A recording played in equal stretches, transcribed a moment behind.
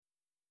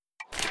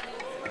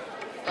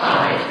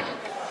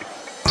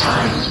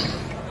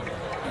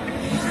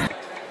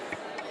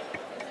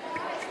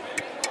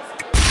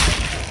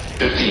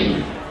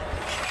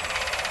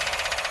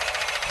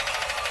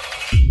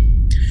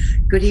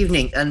Good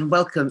evening and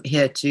welcome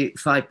here to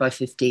 5 by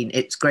 15.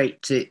 It's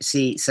great to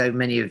see so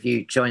many of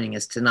you joining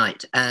us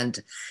tonight. And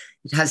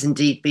it has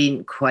indeed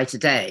been quite a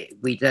day.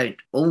 We don't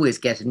always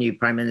get a new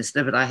Prime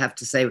Minister, but I have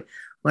to say,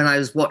 when I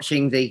was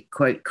watching the,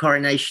 quote,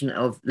 coronation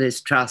of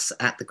Liz Truss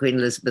at the Queen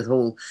Elizabeth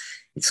Hall,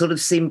 it sort of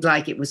seemed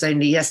like it was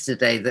only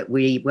yesterday that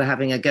we were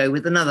having a go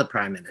with another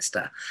Prime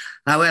Minister.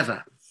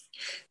 However,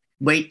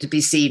 wait to be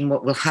seen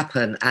what will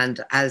happen.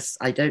 And as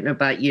I don't know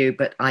about you,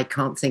 but I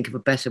can't think of a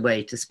better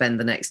way to spend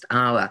the next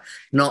hour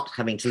not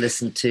having to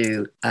listen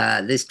to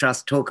Liz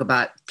Truss talk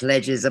about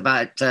pledges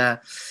about, the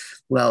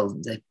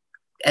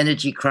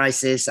energy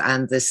crisis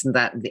and this and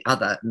that and the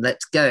other.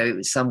 Let's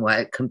go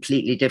somewhere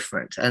completely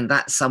different. And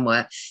that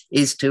somewhere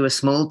is to a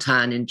small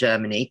town in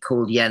Germany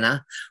called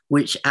Jena,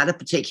 which at a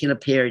particular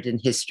period in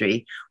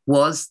history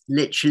was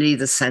literally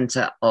the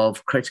center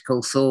of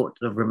critical thought,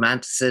 of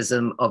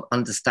romanticism, of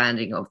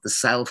understanding of the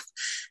self.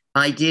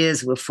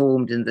 Ideas were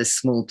formed in this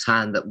small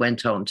town that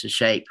went on to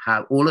shape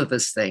how all of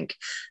us think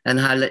and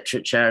how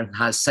literature and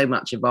how so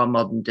much of our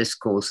modern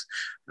discourse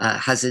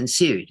has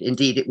ensued.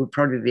 Indeed, it would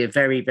probably be a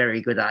very,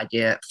 very good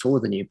idea for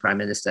the new Prime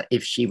Minister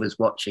if she was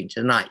watching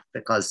tonight,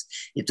 because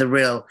it's a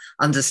real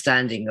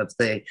understanding of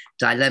the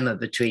dilemma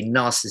between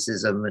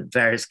narcissism and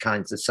various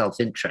kinds of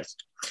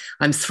self-interest.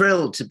 I'm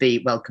thrilled to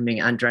be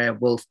welcoming Andrea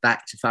Wulf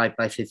back to 5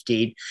 by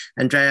 15.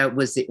 Andrea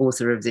was the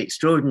author of the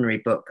extraordinary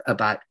book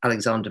about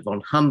Alexander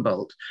von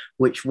Humboldt,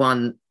 which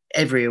won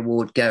every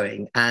award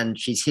going. And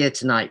she's here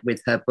tonight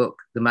with her book,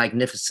 The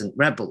Magnificent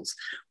Rebels,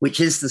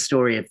 which is the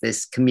story of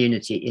this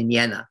community in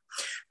Jena.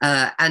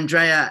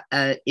 Andrea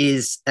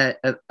is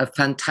a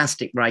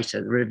fantastic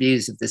writer. The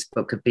reviews of this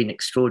book have been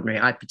extraordinary.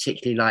 I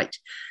particularly liked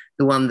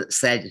the one that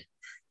said,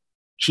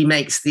 she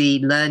makes the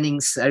learning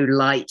so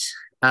light,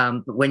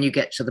 but when you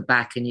get to the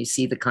back and you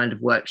see the kind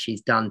of work she's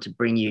done to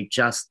bring you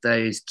just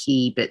those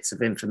key bits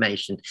of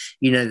information,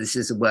 you know this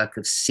is a work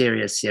of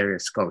serious,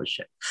 serious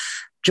scholarship.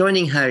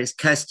 Joining her is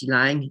Kirsty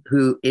Lang,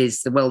 who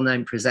is the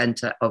well-known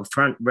presenter of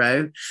Front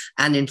Row,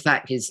 and in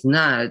fact is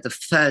now the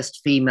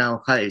first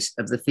female host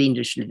of the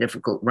fiendishly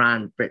difficult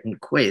Round Britain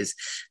quiz.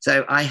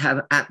 So I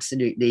have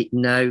absolutely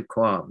no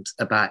qualms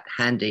about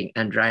handing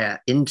Andrea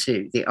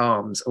into the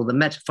arms, or the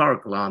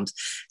metaphorical arms,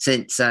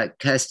 since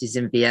Kirsty's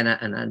in Vienna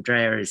and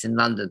Andrea is in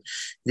London,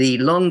 the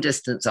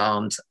long-distance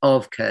arms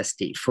of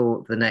Kirsty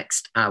for the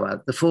next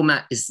hour. The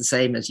format is the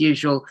same as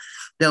usual.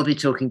 They'll be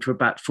talking for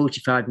about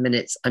 45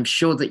 minutes. I'm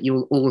sure that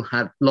you'll all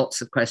have lots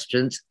of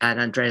questions, and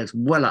Andrea's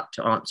well up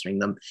to answering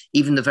them,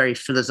 even the very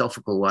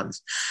philosophical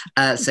ones.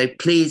 So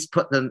please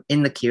put them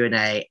in the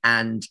Q&A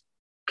and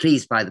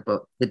please buy the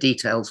book. The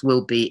details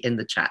will be in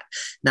the chat.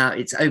 Now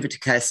it's over to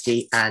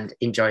Kirsty, and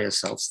enjoy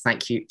yourselves.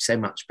 Thank you so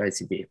much,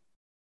 both of you.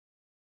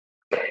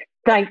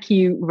 Thank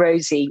you,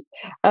 Rosie.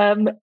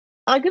 I'm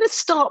going to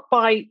start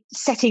by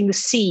setting the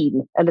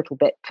scene a little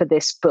bit for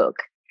this book.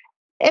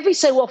 Every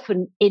so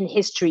often in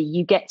history,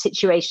 you get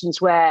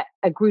situations where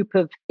a group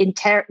of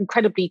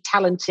incredibly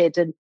talented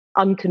and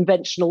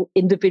unconventional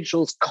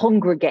individuals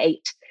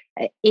congregate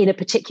in a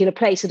particular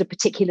place at a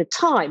particular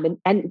time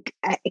and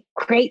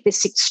create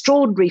this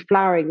extraordinary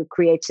flowering of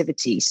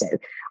creativity. So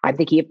I'm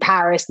thinking of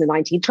Paris in the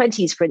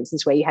 1920s, for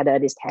instance, where you had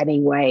Ernest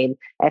Hemingway and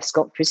F.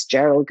 Scott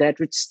Fitzgerald,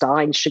 Gertrude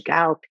Stein,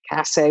 Chagall,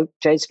 Picasso,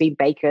 Josephine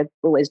Baker,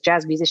 all those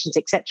jazz musicians,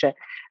 etc.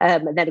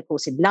 And then, of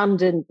course, in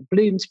London, the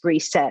Bloomsbury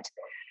set.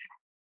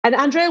 And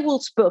Andrea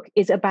Wulf's book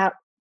is about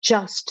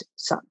just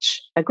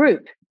such a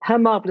group. Her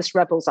marvelous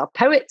rebels are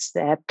poets,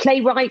 they're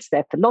playwrights,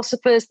 they're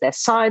philosophers, they're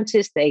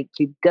scientists. They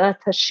include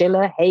Goethe,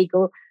 Schiller,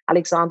 Hegel,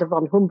 Alexander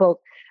von Humboldt.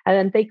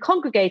 And they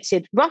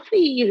congregated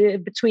roughly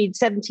between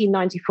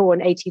 1794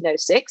 and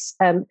 1806,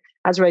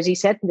 as Rosie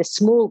said, in the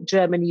small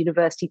German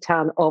university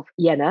town of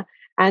Jena.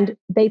 And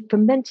they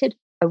fomented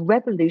a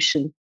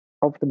revolution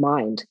of the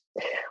mind.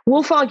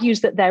 Wulf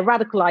argues that their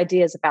radical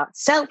ideas about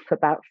self,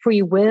 about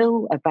free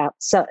will, about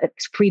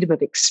freedom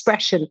of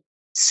expression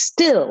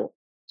still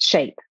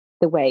shape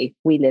the way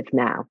we live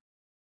now.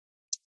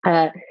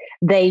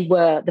 They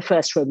were the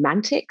first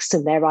romantics,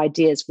 and their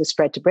ideas were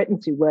spread to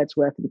Britain through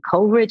Wordsworth and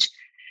Coleridge.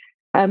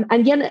 And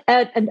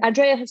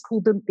Andrea has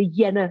called them the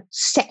Jena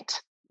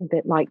set, a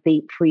bit like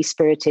the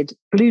free-spirited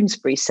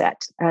Bloomsbury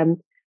set.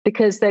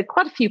 Because there are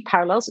quite a few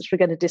parallels, which we're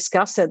going to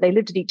discuss. So they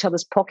lived in each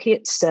other's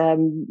pockets.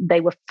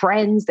 They were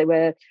friends.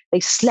 They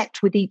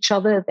slept with each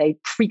other. They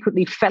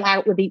frequently fell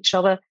out with each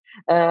other.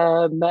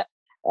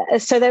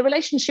 So their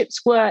relationships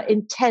were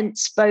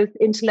intense, both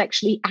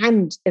intellectually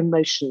and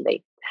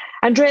emotionally.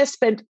 Andrea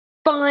spent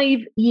 5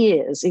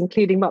 years,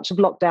 including much of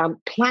lockdown,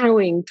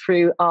 ploughing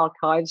through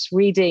archives,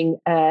 reading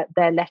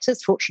their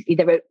letters. Fortunately,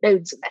 they wrote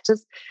loads of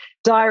letters,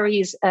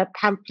 diaries,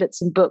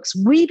 pamphlets, and books,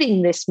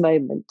 weaving this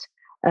moment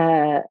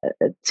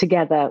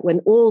together when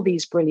all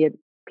these brilliant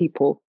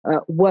people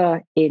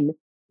were in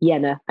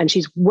Jena, and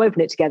she's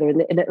woven it together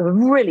in a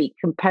really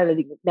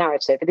compelling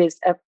narrative. It is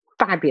a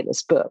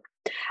fabulous book.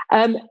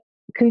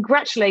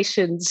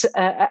 Congratulations,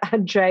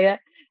 Andrea.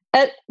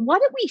 Why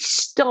don't we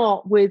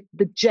start with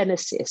the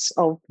genesis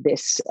of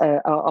this,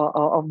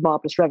 of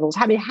Marvelous Rebels?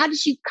 I mean, how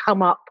did you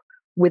come up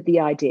with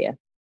the idea?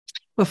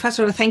 Well, first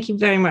of all, thank you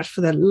very much for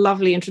the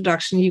lovely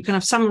introduction. You kind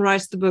of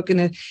summarized the book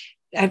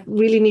I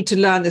really need to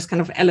learn this kind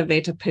of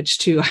elevator pitch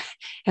too. I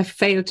have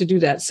failed to do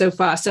that so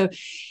far. So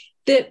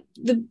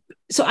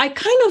so I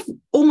kind of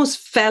almost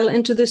fell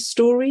into this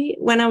story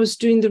when I was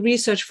doing the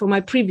research for my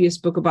previous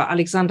book about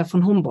Alexander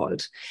von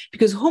Humboldt,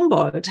 because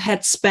Humboldt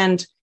had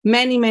spent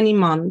many, many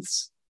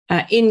months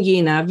in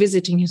Jena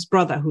visiting his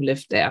brother who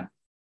lived there.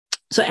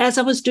 So as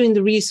I was doing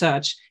the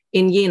research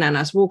in Jena and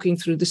I was walking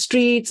through the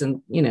streets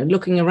and,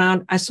 looking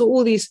around, I saw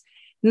all these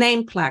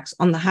name plaques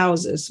on the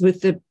houses with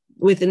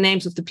the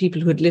names of the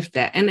people who had lived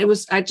there. And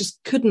I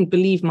just couldn't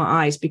believe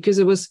my eyes, because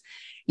it was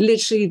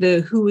literally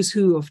the who is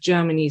who of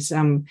Germany's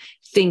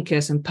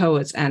thinkers and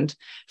poets and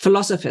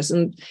philosophers.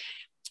 And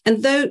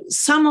though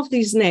some of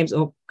these names,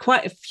 or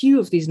quite a few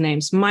of these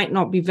names, might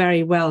not be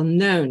very well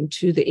known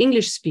to the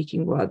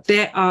English-speaking world,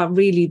 they are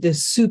really the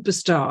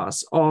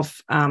superstars of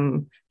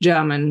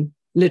German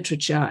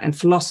literature and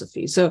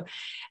philosophy. So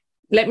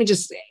let me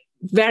just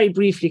very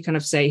briefly kind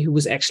of say who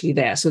was actually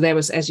there. So there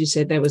was, as you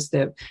said, there was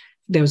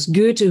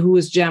Goethe, who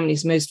was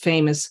Germany's most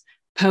famous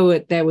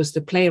poet. There was the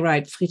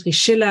playwright Friedrich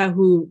Schiller,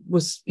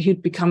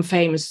 who'd become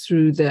famous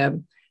through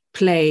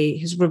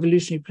his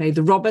revolutionary play,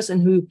 The Robbers,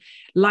 and who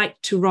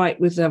liked to write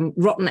with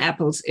rotten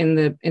apples in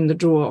the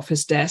drawer of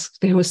his desk.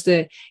 There was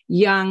the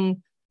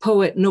young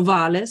poet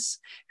Novalis,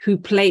 who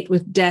played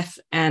with death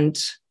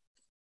and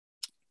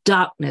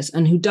darkness,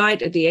 and who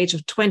died at the age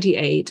of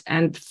 28,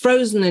 and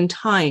frozen in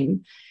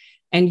time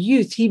and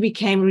youth, he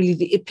became really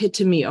the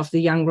epitome of the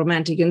young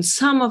romantic. And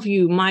some of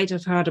you might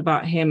have heard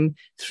about him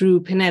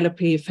through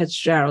Penelope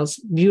Fitzgerald's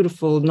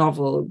beautiful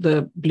novel,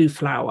 The Blue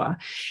Flower.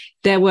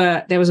 There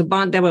were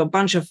a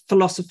bunch of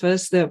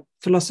philosophers, the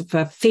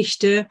philosopher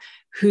Fichte,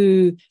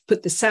 who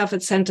put the self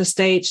at center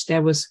stage.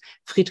 There was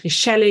Friedrich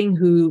Schelling,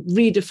 who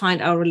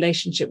redefined our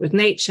relationship with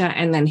nature,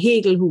 and then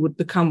Hegel, who would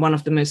become one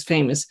of the most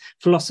famous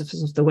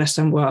philosophers of the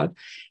Western world.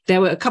 There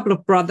were a couple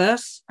of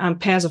brothers,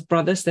 pairs of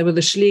brothers. There were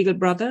the Schlegel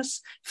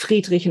brothers,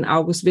 Friedrich and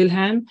August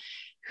Wilhelm,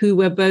 who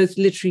were both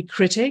literary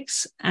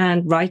critics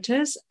and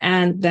writers.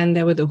 And then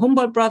there were the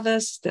Humboldt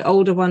brothers, the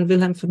older one,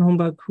 Wilhelm von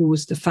Humboldt, who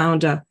was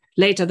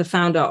later the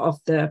founder of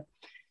the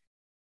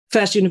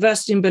first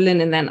university in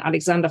Berlin, and then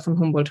Alexander von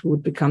Humboldt, who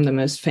would become the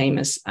most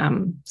famous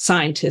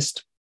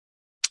scientist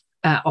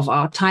of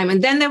our time.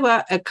 And then there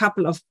were a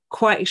couple of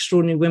quite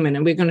extraordinary women,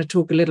 and we're going to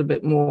talk a little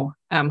bit more,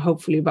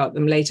 hopefully, about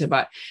them later.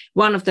 But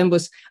one of them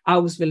was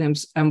August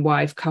Wilhelm's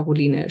wife,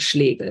 Caroline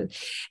Schlegel.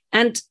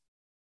 And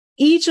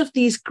each of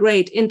these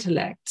great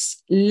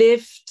intellects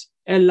lived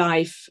a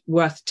life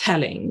worth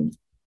telling.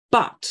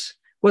 But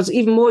what's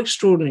even more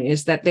extraordinary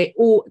is that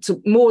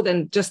more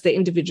than just their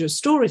individual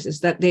stories, is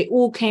that they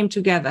all came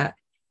together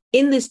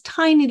in this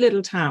tiny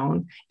little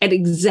town at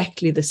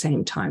exactly the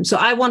same time. So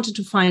I wanted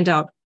to find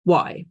out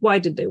why. Why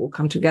did they all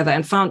come together?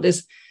 And found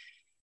this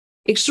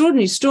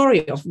extraordinary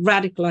story of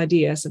radical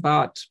ideas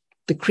about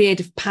the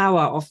creative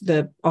power of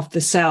the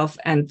self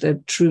and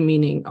the true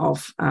meaning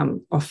of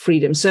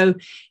freedom. So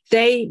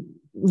they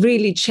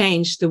really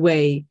changed the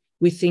way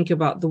we think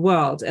about the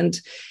world. And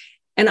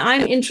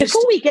I'm interested.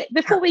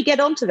 Before we get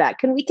onto that,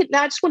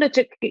 I just wanted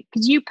to,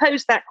 because you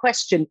posed that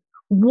question,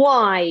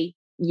 why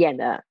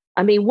Jena?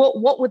 I mean,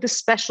 what were the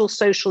special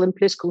social and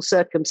political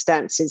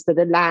circumstances that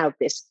allowed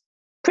this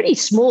pretty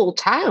small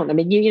town? I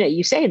mean,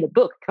 you say in the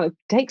book, it kind of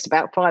takes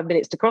about 5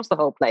 minutes to cross the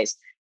whole place.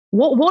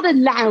 What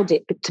allowed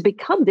it to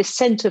become this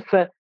center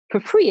for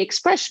free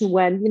expression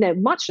when,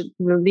 much,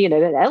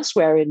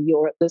 elsewhere in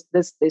Europe,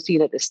 there's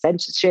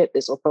censorship,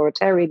 there's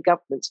authoritarian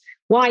governments.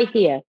 Why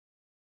here?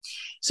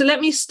 So let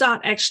me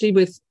start actually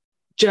with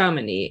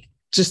Germany,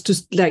 just to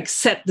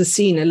set the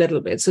scene a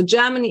little bit. So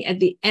Germany at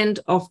the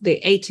end of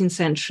the 18th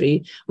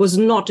century was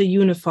not a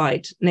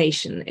unified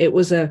nation. It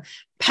was a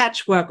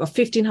patchwork of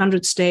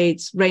 1,500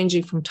 states,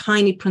 ranging from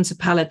tiny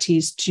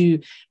principalities to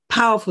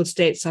powerful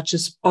states such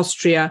as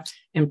Austria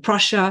and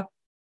Prussia.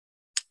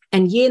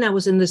 And Jena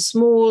was in the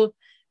small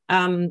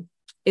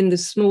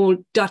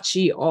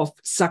duchy of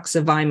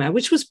Saxe-Weimar,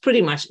 which was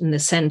pretty much in the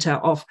center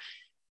of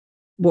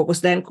what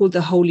was then called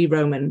the Holy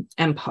Roman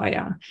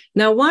Empire.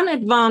 Now, one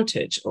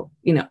advantage, or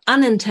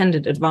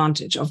unintended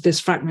advantage of this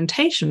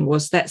fragmentation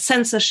was that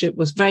censorship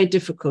was very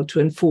difficult to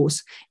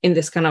enforce in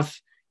this kind of,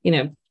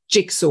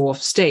 jigsaw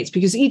of states,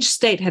 because each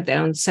state had their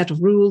own set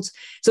of rules.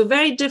 So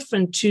very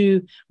different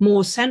to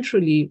more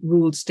centrally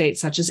ruled states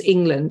such as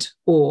England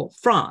or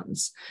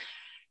France.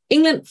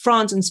 England,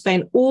 France, and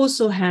Spain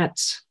also had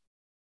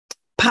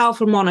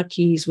powerful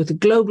monarchies with a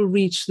global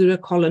reach through their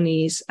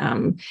colonies.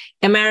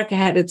 America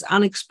had its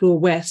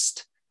unexplored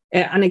west,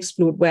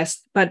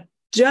 but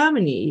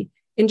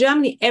in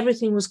Germany,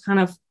 everything was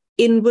kind of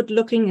inward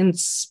looking and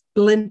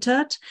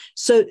splintered.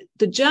 So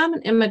the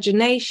German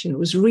imagination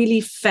was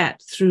really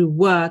fed through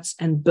words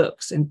and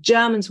books, and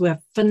Germans were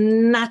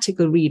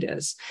fanatical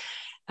readers.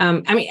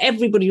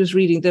 Everybody was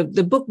reading.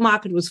 The book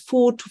market was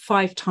 4 to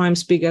 5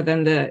 times bigger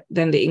than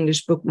the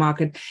English book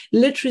market.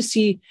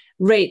 Literacy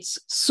rates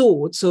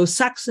soared. So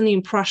Saxony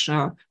and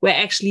Prussia were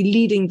actually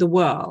leading the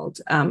world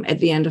at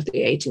the end of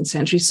the 18th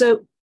century.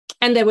 So,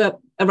 and there were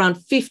around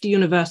 50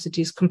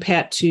 universities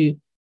compared to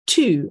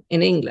 2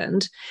 in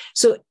England.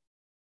 So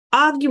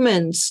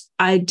arguments,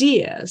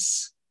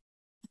 ideas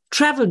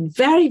traveled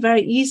very,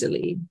 very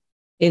easily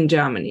in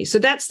Germany. So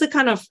that's the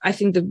kind of, I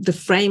think, the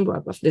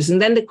framework of this.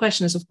 And then the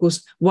question is, of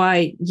course,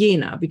 why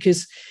Jena?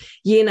 Because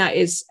Jena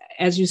is,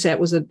 as you said,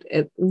 was a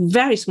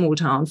very small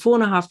town,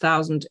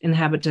 4,500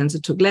 inhabitants.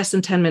 It took less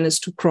than 10 minutes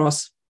to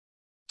cross.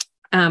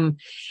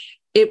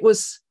 It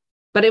was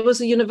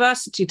a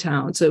university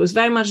town. So it was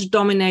very much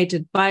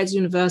dominated by its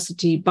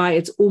university, by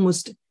its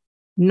almost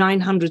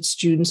 900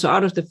 students. So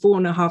out of the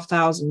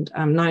 4,500,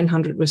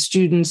 900 were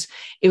students.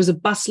 It was a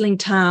bustling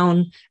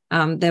town.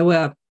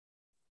 It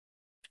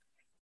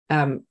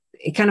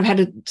kind of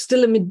had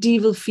still a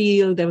medieval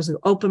feel. There was an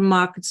open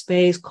market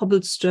space,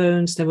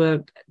 cobblestones. There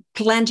were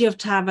plenty of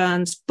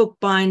taverns,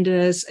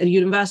 bookbinders, a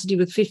university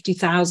with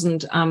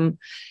 50,000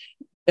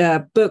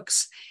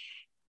 books.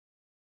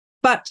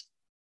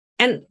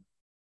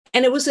 And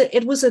it was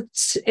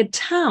a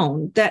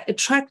town that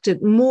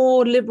attracted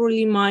more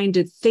liberally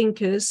minded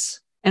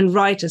thinkers and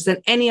writers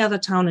than any other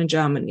town in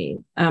Germany.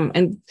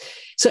 And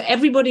so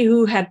everybody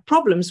who had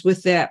problems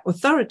with their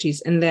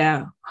authorities in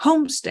their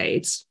home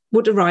states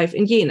would arrive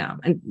in Jena.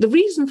 And the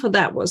reason for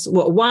that was,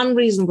 well, one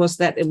reason was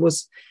that it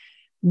was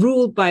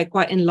ruled by a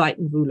quite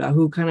enlightened ruler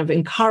who kind of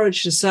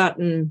encouraged a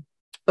certain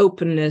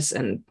openness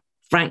and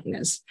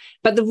frankness.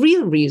 But the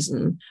real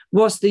reason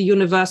was the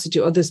university,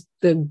 or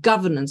the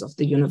governance of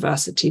the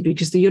university,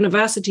 because the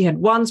university had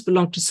once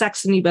belonged to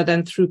Saxony, but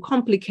then through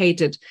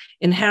complicated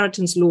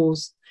inheritance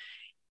laws,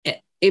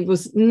 it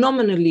was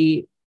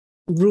nominally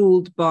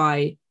ruled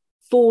by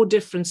 4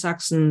 different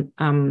Saxon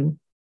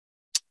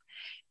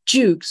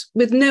dukes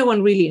with no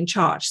one really in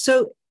charge.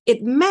 So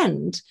it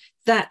meant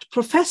that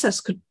professors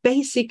could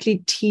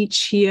basically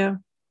teach here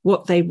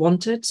what they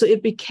wanted. So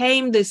it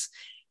became this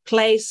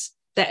place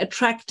that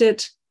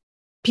attracted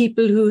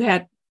people who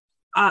had,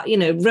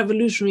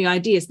 revolutionary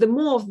ideas. The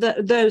more of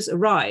those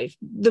arrived,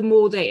 the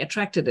more they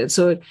attracted it.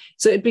 So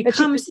it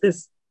becomes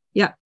this,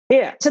 yeah.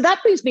 Yeah. So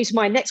that brings me to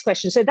my next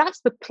question. So that's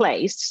the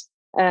place,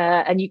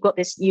 and you've got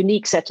this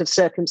unique set of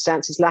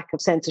circumstances, lack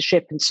of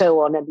censorship and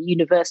so on, and the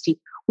university.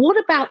 What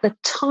about the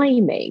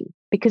timing?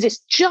 Because it's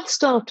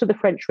just after the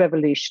French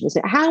Revolution,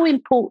 isn't it? How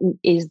important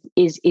is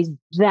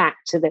that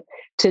to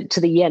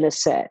the Jena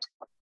set?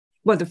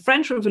 Well, the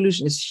French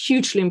Revolution is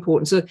hugely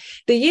important. So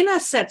the Jena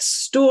set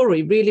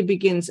story really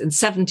begins in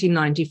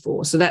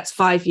 1794. So that's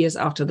 5 years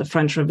after the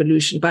French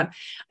Revolution. But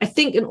I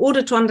think in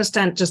order to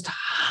understand just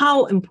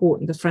how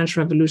important the French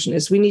Revolution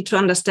is, we need to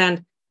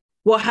understand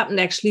what happened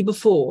actually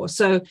before.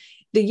 So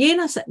the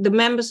Jena set, the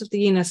members of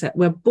the Jena set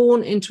were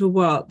born into a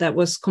world that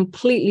was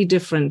completely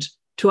different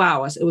to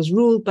ours. It was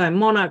ruled by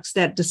monarchs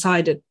that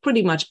decided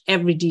pretty much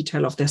every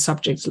detail of their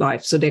subjects'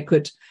 life. So they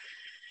could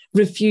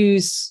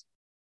refuse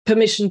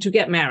permission to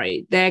get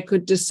married. They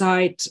could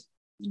decide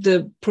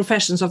the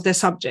professions of their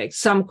subjects.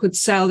 Some could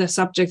sell their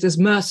subjects as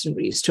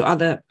mercenaries to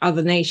other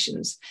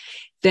nations.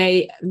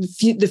 The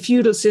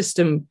feudal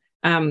system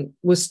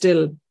was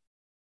still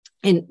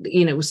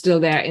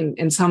there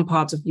in some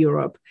parts of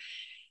Europe.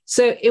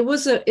 So it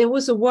was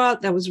a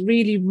world that was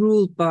really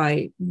ruled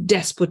by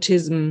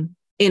despotism,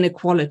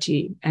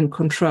 inequality, and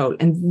control.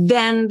 And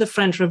then the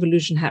French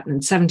Revolution happened in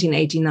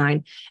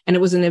 1789, and it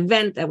was an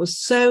event that was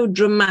so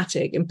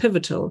dramatic and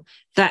pivotal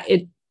that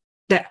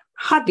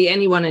hardly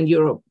anyone in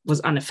Europe was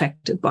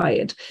unaffected by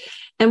it.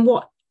 And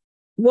what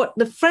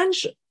the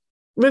French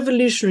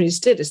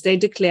revolutionaries did is they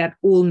declared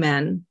all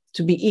men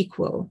to be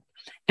equal.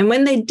 And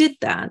when they did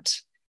that,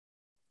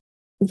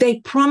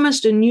 they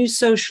promised a new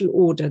social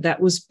order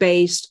that was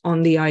based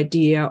on the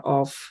idea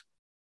of,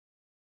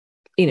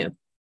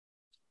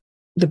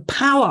 the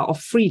power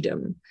of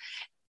freedom.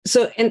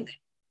 So, and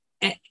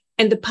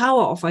the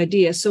power of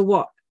ideas.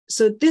 So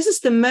this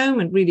is the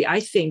moment, really, I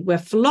think, where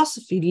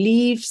philosophy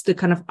leaves the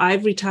kind of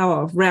ivory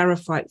tower of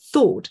rarefied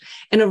thought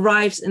and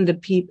arrives in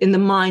the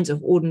minds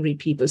of ordinary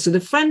people. So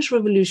the French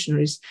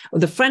revolutionaries, or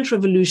the French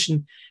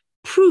Revolution,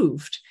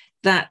 proved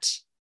that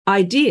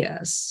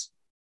ideas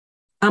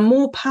are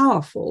more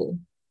powerful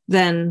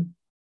than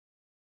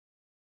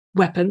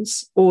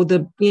weapons or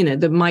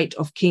the might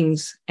of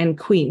kings and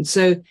queens.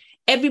 So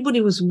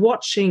everybody was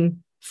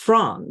watching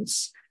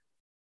France,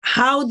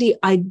 how the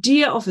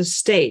idea of a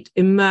state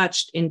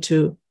emerged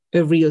into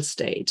a real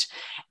state.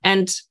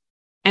 And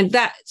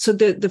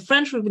the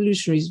French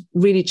revolutionaries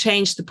really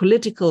changed the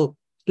political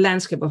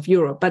landscape of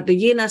Europe. But the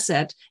Jena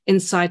set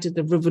incited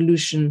the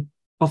revolution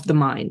of the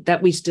mind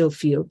that we still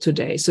feel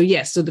today. So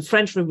yes, so the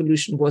French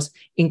Revolution was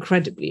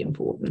incredibly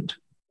important.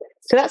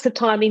 So that's the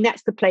timing,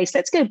 that's the place.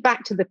 Let's go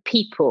back to the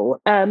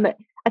people.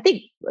 I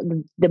think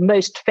the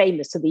most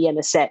famous of the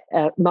Jena set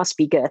must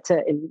be Goethe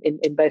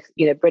in both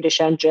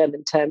British and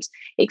German terms.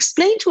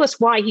 Explain to us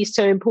why he's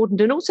so important,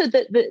 and also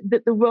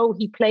the role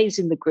he plays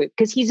in the group,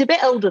 because he's a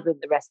bit older than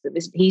the rest of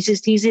them. He's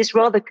this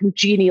rather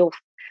congenial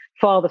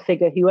father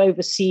figure who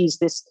oversees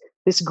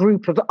this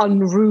group of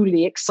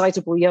unruly,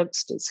 excitable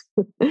youngsters.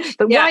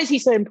 But why is he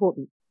so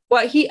important?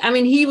 Well,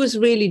 he was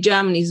really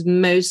Germany's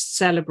most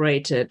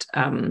celebrated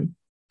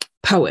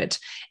poet.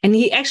 And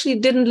he actually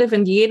didn't live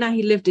in Jena.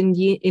 He lived in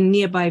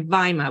nearby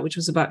Weimar, which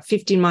was about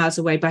 15 miles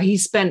away, but he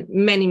spent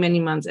many, many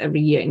months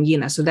every year in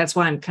Jena. So that's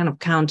why I'm kind of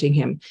counting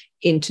him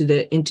into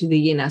the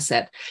Jena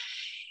set.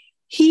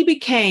 He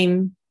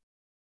became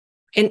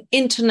an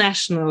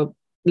international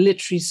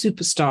literary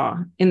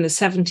superstar in the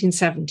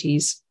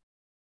 1770s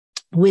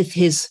with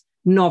his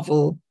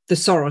novel, The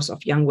Sorrows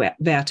of Young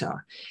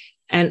Werther,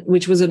 and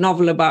which was a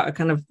novel about a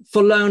kind of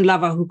forlorn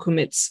lover who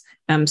commits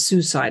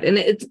suicide. And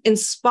it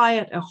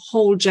inspired a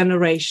whole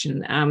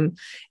generation.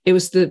 It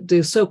was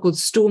the so-called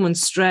Sturm und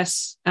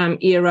Stress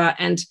era.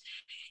 And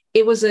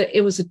it was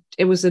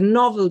a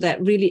novel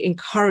that really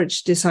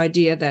encouraged this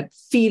idea that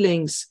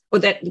feelings, or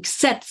that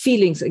set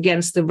feelings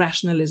against the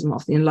rationalism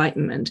of the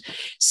Enlightenment.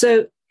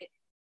 So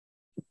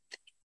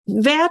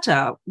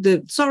Werther,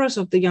 The Sorrows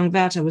of the Young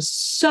Werther, was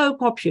so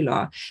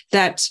popular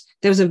that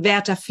there was a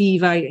Werther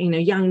fever,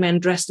 young men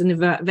dressed in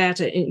a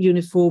Werther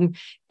uniform.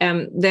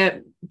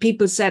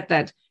 People said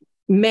that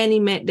many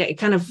men, they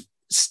kind of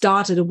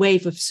started a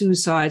wave of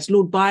suicides.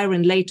 Lord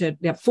Byron later,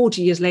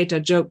 40 years later,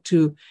 joked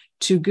to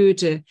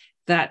Goethe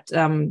that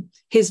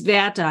his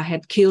Werther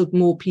had killed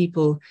more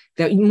people,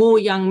 more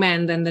young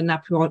men than the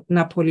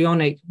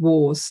Napoleonic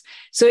Wars.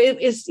 So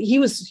he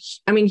was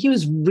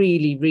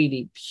really,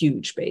 really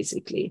huge,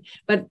 basically.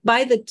 But by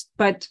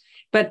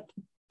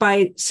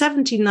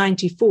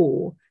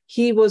 1794,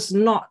 he was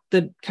not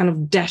the kind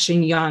of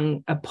dashing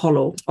young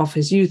Apollo of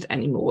his youth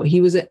anymore. He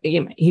was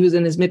in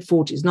his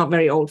mid-40s, not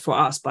very old for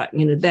us, but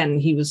then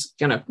he was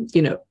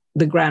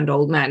the grand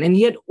old man. And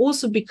he had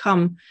also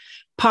become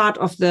part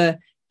of the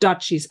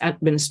duchy's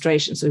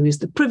administration. So he was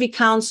the privy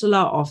councillor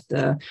of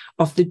the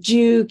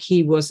Duke.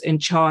 He was in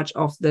charge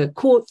of the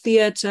court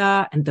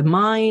theatre and the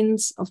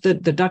mines of the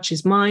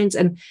duchy's mines.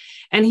 And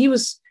he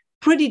was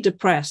pretty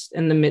depressed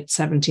in the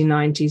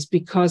mid-1790s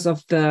because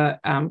of the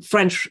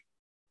French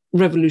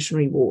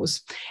Revolutionary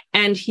Wars.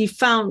 And he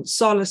found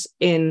solace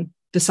in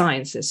the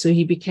sciences. So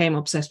he became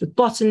obsessed with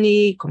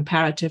botany,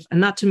 comparative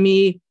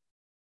anatomy.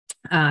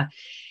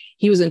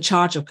 He was in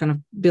charge of kind of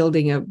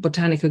building a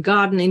botanical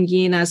garden in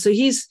Jena. So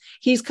he's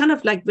kind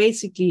of like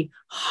basically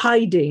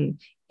hiding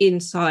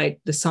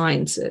inside the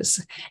sciences.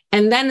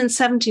 And then in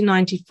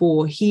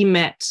 1794, he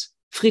met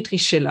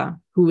Friedrich Schiller,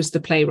 who was the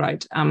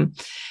playwright. And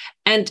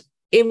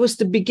it was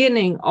the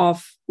beginning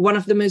of one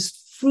of the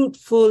most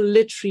fruitful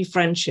literary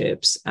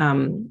friendships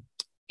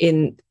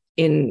in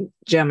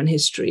German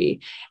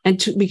history.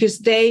 And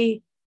because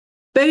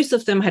both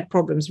of them had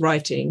problems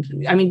writing.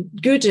 I mean,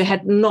 Goethe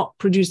had not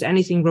produced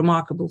anything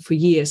remarkable for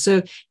years.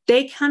 So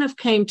they kind of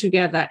came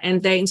together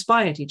and they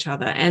inspired each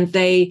other and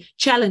they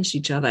challenged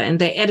each other and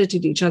they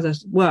edited each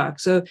other's work.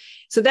 So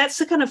that's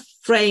the kind of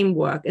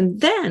framework.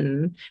 And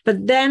then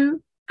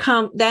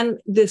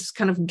this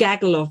kind of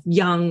gaggle of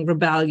young,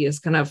 rebellious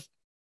kind of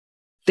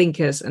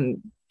thinkers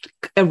and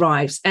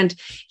arrives. And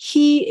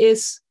he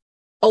is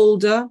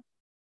older,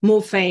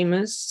 more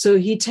famous. So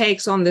he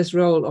takes on this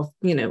role of,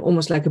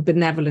 almost like a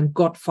benevolent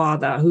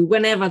godfather who,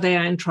 whenever they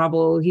are in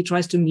trouble, he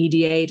tries to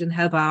mediate and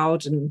help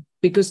out, and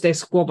because they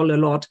squabble a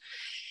lot.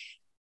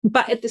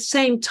 But at the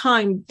same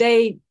time,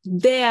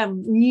 their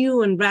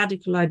new and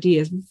radical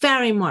ideas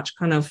very much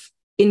kind of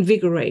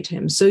invigorate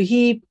him. So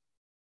he's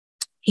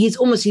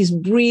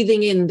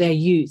breathing in their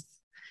youth.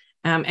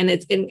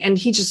 This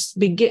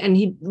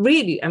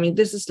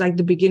is like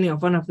the beginning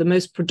of one of the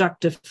most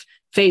productive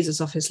phases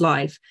of his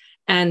life.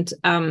 And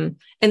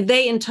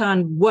they in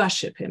turn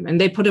worship him and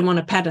they put him on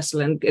a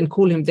pedestal and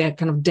call him their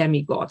kind of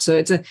demigod. So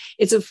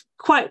it's a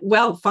quite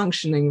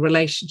well-functioning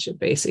relationship,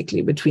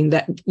 basically, between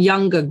that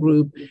younger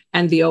group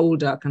and the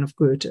older kind of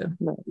Goethe.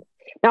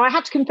 Now, I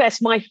have to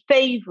confess, my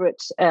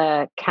favourite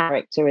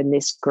character in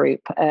this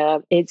group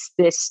is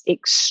this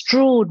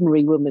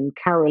extraordinary woman,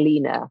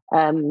 Carolina.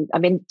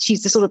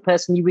 She's the sort of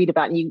person you read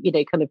about and you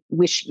kind of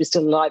wish she was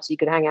still alive so you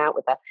could hang out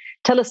with her.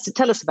 Tell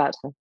us about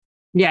her.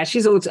 Yeah,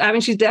 she's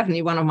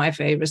definitely one of my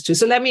favorites too.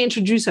 So let me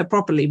introduce her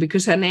properly,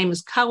 because her name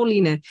is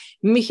Caroline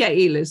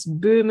Michaelis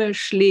Böhme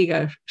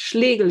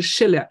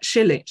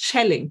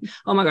Schelling.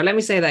 Oh my God, let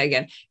me say that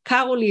again.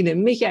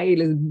 Caroline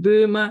Michaelis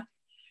Böhme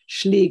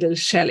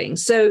Schelling.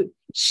 So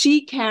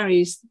she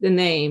carried the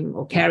name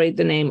of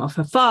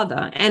her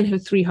father and her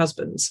three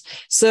husbands.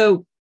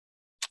 So,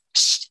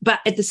 but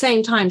at the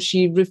same time,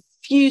 she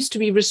refused to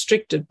be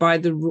restricted by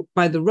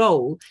the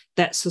role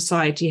that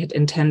society had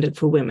intended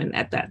for women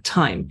at that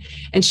time.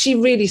 And she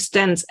really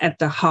stands at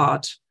the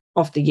heart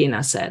of the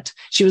Jena set.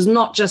 She was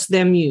not just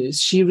their muse.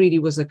 She really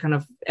was a kind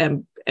of a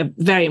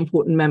very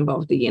important member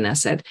of the Jena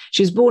set.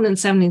 She was born in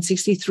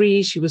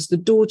 1763. She was the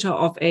daughter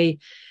of a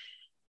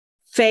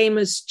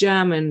famous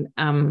German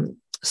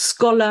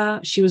scholar.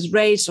 She was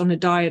raised on a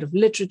diet of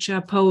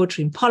literature,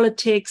 poetry, and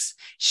politics.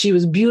 She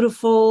was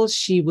beautiful.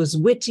 She was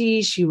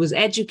witty. She was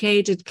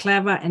educated,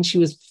 clever, and she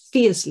was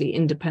fiercely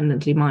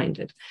independently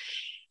minded.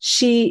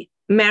 She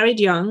married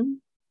young.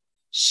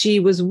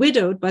 She was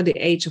widowed by the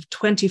age of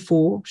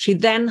 24. She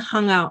then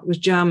hung out with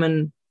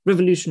German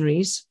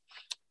revolutionaries,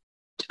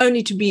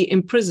 only to be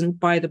imprisoned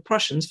by the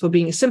Prussians for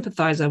being a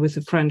sympathizer with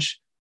the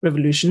French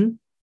Revolution.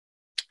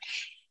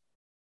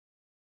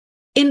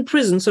 in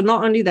prison, so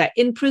not only that,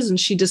 in prison,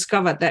 she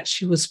discovered that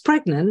she was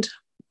pregnant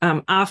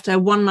after a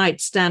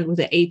one-night stand with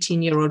an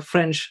 18-year-old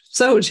French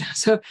soldier.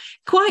 So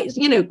quite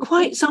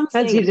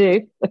something. As you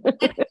do.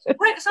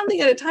 Quite something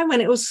at a time when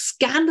it was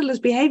scandalous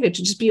behavior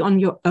to just be on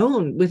your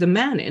own with a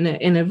man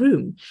in a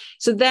room.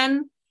 So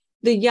then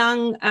the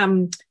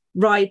young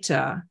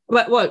writer,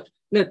 but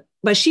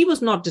she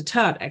was not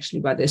deterred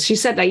actually by this. She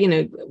said that,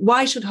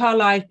 why should her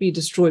life be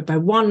destroyed by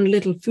one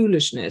little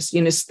foolishness?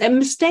 A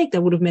mistake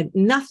that would have meant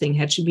nothing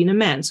had she been a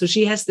man. So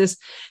she has this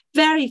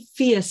very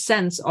fierce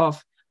sense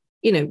of,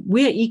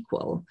 we're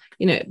equal,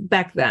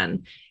 back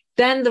then.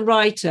 Then the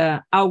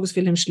writer, August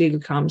Wilhelm Schlegel,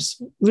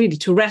 comes really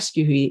to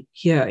rescue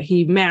her.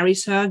 He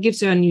marries her, gives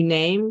her a new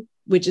name,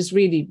 which is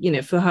really,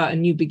 for her a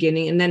new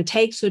beginning, and then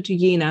takes her to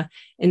Jena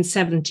in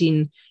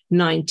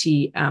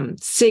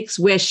 1796,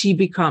 where she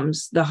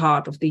becomes the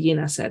heart of the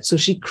Jena set. So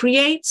she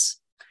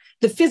creates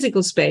the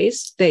physical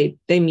space they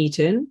meet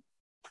in,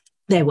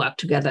 they work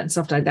together and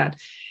stuff like that.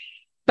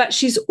 But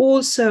she's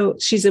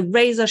a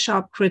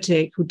razor-sharp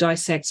critic who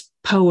dissects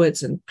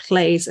poets and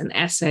plays and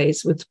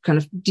essays with kind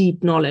of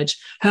deep knowledge.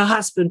 Her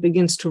husband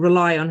begins to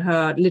rely on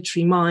her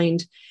literary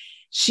mind.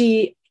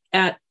 She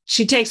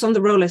takes on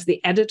the role as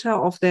the editor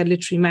of their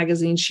literary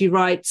magazine. She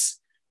writes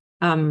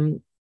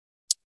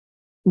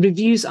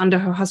reviews under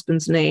her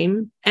husband's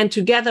name. And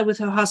together with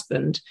her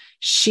husband,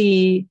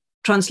 she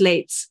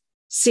translates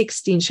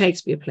 16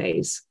 Shakespeare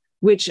plays,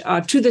 which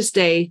are to this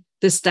day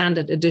the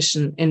standard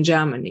edition in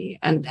Germany.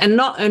 And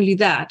not only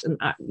that, and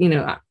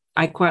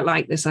I quite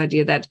like this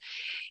idea that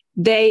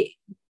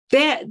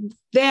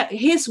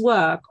his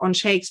work on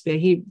Shakespeare,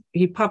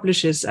 he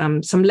publishes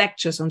some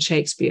lectures on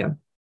Shakespeare,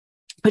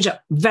 which are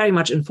very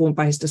much informed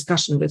by his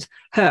discussion with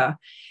her,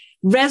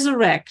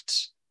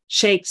 resurrect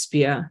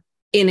Shakespeare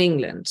in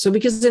England. So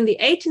because in the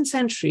 18th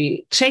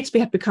century,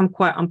 Shakespeare had become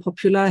quite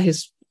unpopular.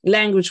 His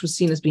language was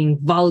seen as being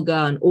vulgar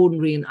and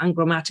ordinary and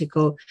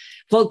ungrammatical.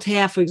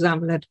 Voltaire, for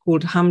example, had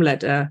called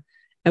Hamlet a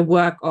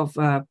work of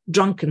a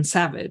drunken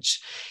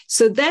savage.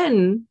 So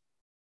then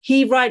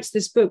he writes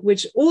this book,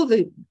 which all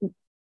the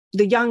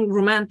young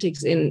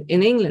romantics in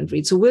England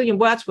read. So William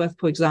Wordsworth,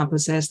 for example,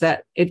 says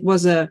that it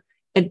was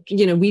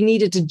we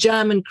needed a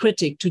German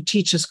critic to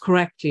teach us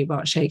correctly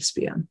about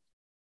Shakespeare.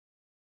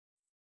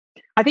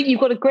 I think you've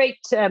got a great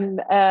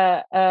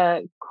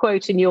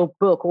quote in your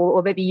book,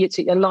 or maybe it's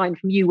a line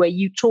from you, where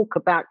you talk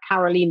about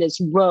Carolina's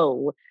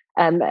role,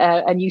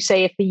 and you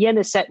say if the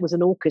Jena set was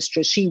an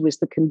orchestra, she was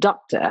the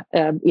conductor.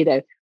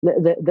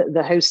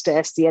 The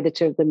hostess, the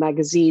editor of the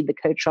magazine, the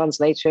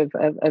co-translator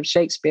of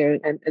Shakespeare,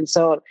 and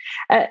so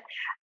on.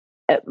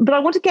 But I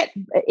want to get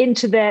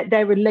into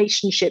their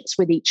relationships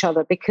with each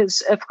other,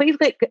 because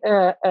Friedrich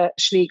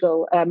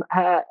Schlegel,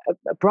 her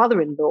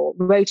brother-in-law,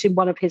 wrote in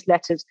one of his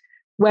letters,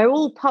 "We're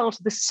all part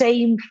of the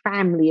same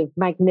family of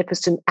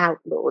magnificent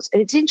outlaws." And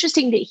it's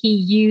interesting that he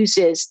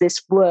uses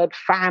this word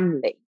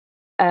family,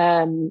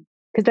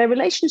 because their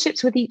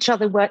relationships with each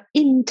other were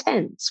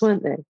intense,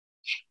 weren't they?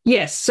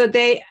 Yes, so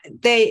they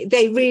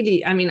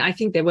really, I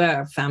think they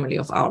were a family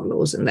of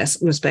outlaws in this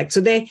respect.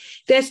 So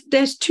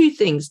there's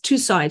two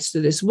sides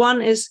to this.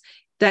 One is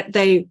that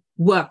they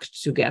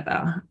worked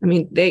together.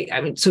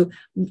 So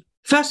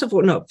first of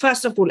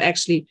all,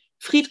 actually,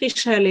 Friedrich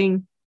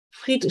Schelling,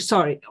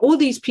 all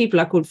these people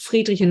are called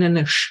Friedrich in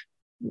a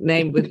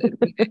name with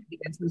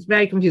it's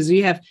very confusing.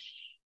 You have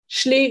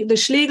the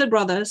Schlegel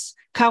brothers,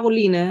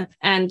 Caroline,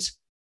 and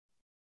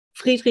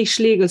Friedrich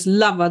Schlegel's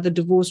lover, the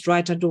divorced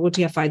writer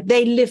Dorothea Veit.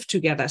 They live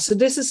together. So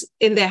this is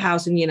in their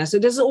house in Jena. So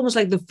this is almost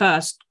like the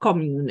first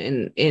commune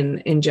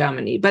in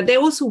Germany. But they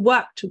also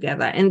work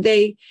together, and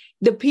the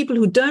people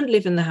who don't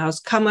live in the house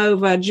come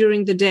over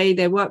during the day.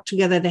 They work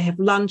together. They have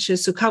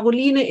lunches. So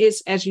Caroline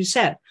is, as you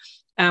said,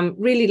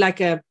 really like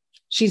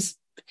she's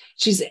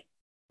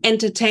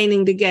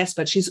entertaining the guests,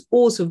 but she's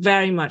also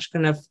very much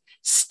kind of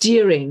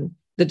steering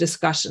the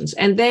discussions.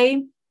 And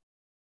they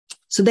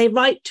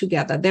write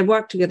together, they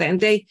work together,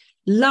 and they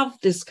love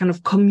this kind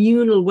of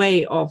communal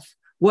way of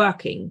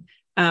working.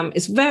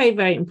 It's very,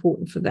 very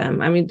important for them.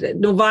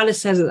 Novalis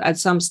says it at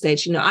some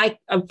stage, I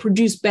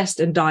produce best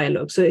in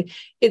dialogue. So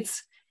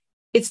it's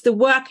the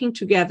working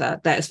together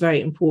that is very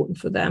important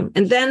for them.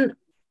 And then,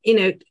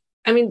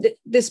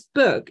 this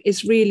book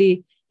is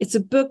really, it's a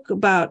book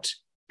about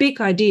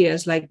big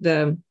ideas like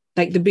the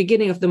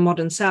beginning of the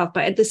modern South,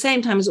 but at the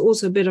same time, it's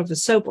also a bit of a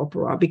soap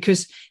opera,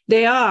 because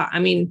they are,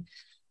 and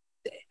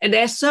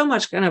there's so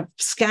much kind of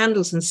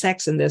scandals and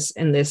sex in this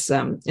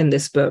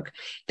book.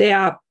 They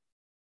are,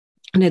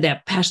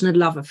 they're passionate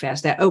love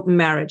affairs, they're open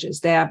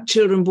marriages, they are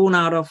children born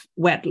out of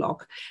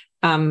wedlock.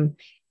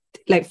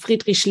 Like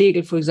Friedrich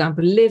Schlegel, for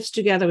example, lives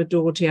together with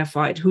Dorothea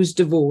Veit, who's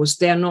divorced.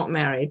 They're not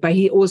married, but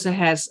he also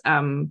has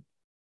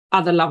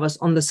other lovers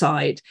on the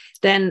side.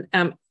 Then,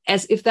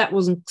 as if that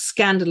wasn't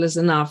scandalous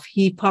enough,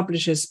 he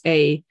publishes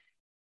a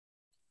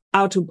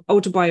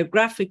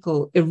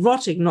autobiographical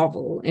erotic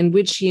novel in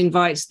which he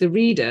invites the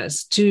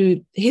readers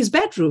to his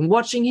bedroom,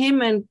 watching him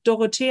and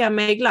Dorothea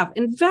make love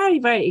in very,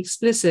 very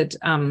explicit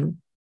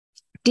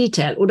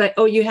detail.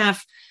 Or you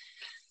have,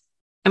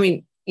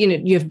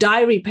 you have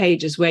diary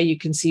pages where you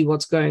can see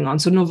what's going on.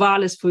 So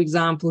Novalis, for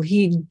example,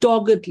 he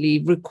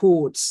doggedly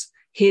records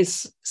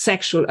his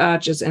sexual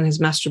urges and his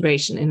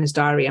masturbation in his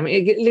diary. I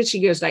mean, it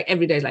literally goes like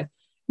every day, like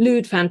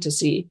lewd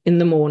fantasy in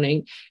the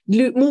morning,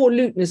 more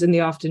lewdness in the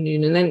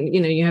afternoon. And then,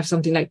 you have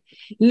something like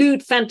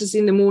lewd fantasy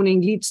in the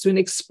morning leads to an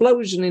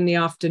explosion in the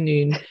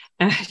afternoon.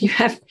 You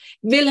have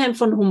Wilhelm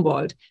von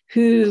Humboldt,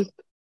 who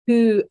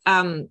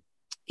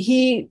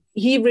he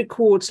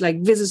records like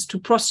visits to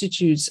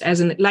prostitutes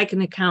as like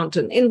an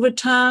accountant. In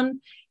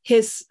return,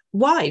 his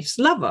wife's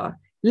lover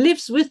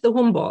lives with the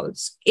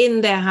Humboldts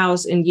in their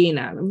house in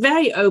Jena,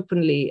 very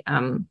openly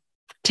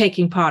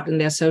taking part in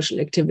their social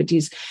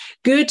activities.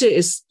 Goethe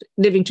is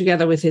living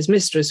together with his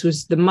mistress,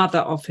 who's the mother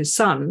of his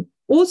son,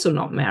 also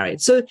not married.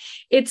 So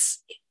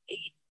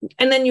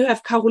and then you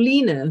have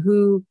Caroline,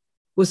 who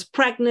was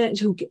pregnant,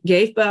 who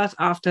gave birth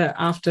after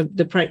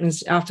the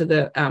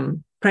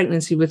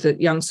pregnancy with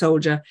a young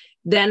soldier,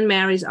 then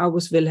marries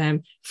August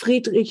Wilhelm.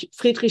 Friedrich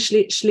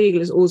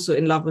Schlegel is also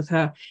in love with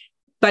her,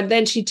 but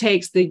then she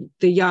takes the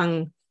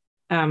young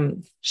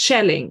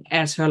Schelling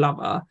as her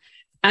lover.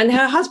 And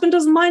her husband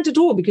doesn't mind at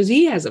all because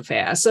he has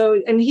affairs.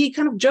 So, and he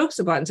kind of jokes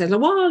about it and says,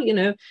 well,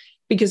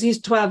 because he's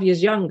 12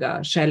 years younger,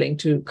 Schelling,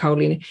 to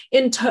Caroline.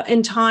 In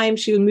time,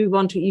 she'll move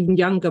on to even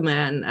younger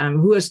men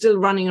who are still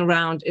running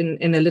around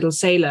in a little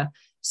sailor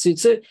suit.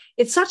 So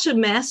it's such a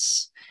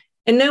mess.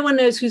 And no one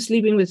knows who's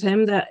sleeping with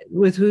him,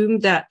 with whom.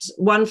 That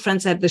one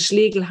friend said the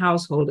Schlegel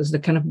household is the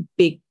kind of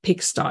big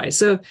pigsty.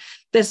 So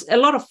there's a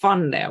lot of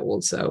fun there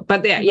also.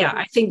 But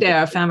I think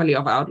they're a family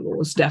of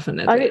outlaws,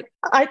 definitely.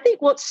 I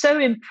think what's so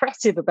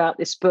impressive about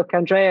this book,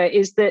 Andrea,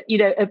 is that,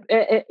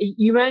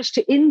 you managed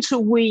to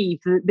interweave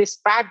this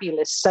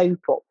fabulous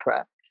soap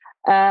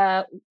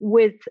opera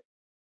with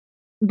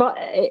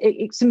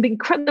some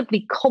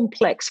incredibly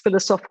complex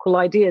philosophical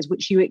ideas,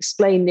 which you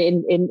explain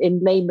in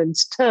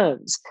layman's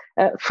terms.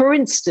 For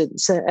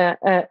instance,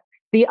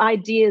 the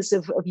ideas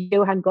of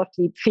Johann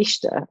Gottlieb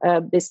Fichte,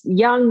 this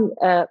young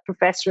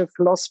professor of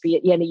philosophy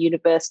at Jena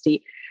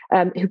University,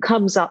 who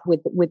comes up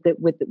with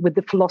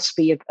the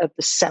philosophy of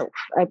the self.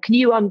 Can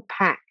you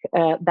unpack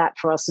that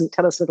for us and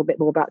tell us a little bit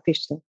more about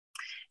Fichte?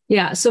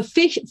 Yeah, so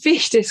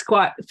Fichte is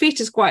quite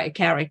a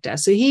character.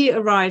 So he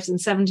arrives in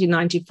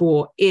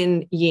 1794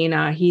 in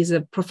Jena. He's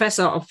a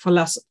professor of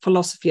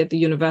philosophy at the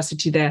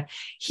university there.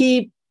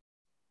 He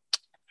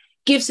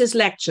gives his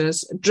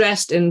lectures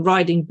dressed in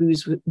riding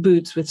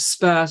boots with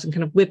spurs and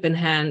kind of whip in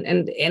hand,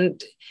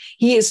 and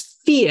he is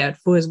feared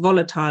for his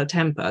volatile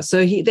temper.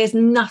 So there's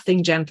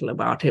nothing gentle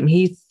about him.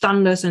 He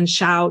thunders and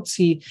shouts.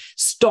 He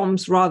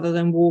stomps rather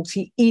than walks.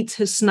 He eats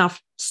his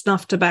snuff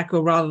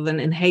tobacco rather than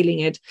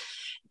inhaling it,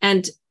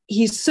 and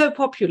he's so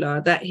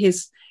popular that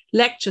his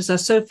lectures are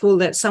so full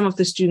that some of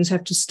the students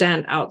have to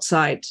stand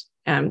outside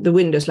the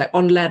windows, like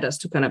on ladders,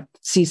 to kind of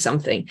see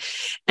something.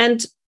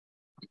 And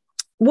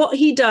what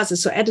he does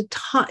is, so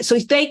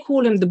they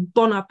call him the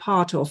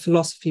Bonaparte of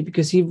philosophy,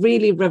 because he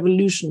really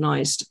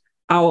revolutionized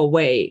our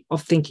way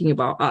of thinking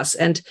about us.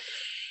 And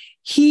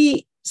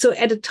so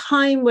at a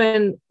time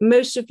when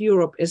most of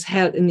Europe is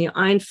held in the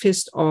iron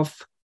fist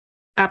of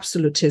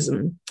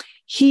absolutism,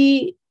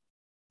 he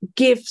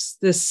gives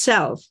the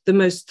self the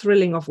most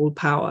thrilling of all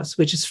powers,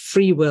 which is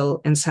free will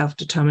and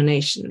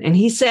self-determination. And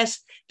he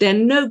says there are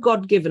no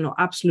God-given or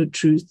absolute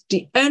truth.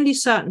 The only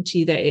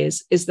certainty there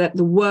is that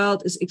the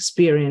world is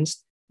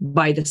experienced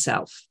by the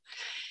self.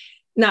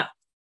 Now,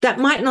 that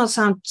might not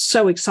sound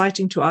so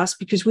exciting to us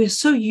because we're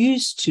so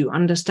used to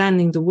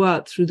understanding the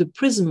world through the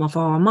prism of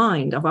our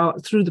mind,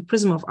 through the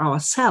prism of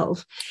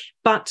ourself.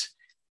 But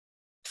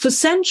for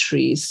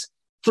centuries,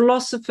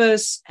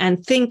 philosophers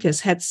and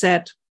thinkers had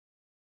said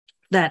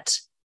that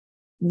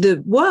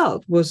the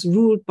world was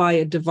ruled by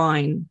a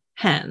divine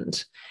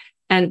hand.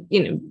 And,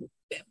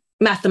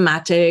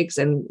 mathematics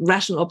and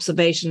rational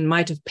observation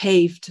might have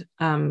paved,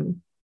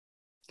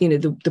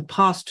 the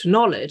path to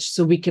knowledge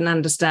so we can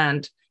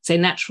understand, say,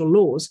 natural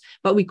laws,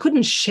 but we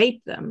couldn't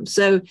shape them.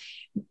 So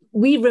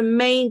we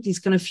remained these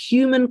kind of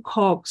human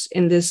cogs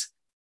in this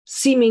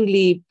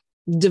seemingly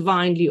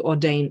divinely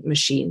ordained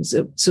machine.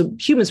 So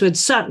humans were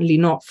certainly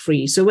not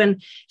free. So when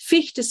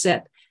Fichte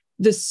said,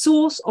 the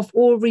source of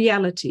all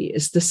reality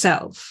is the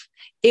self,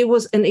 it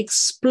was an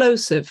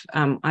explosive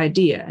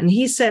idea. And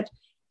he said,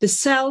 the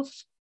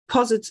self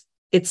posits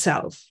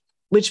itself,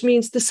 which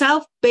means the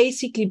self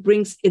basically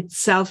brings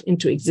itself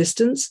into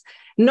existence.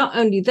 Not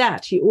only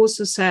that, he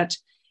also said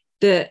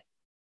that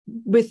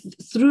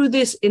through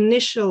this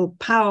initial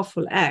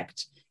powerful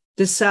act,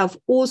 the self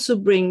also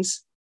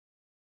brings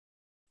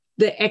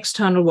the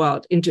external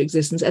world into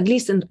existence, at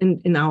least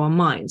in our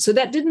mind. So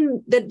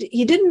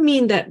he didn't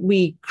mean that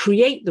we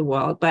create the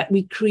world, but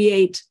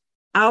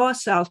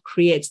ourself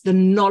creates the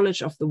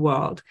knowledge of the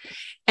world.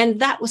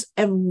 And that was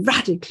a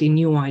radically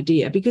new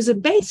idea, because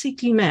it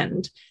basically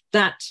meant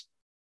that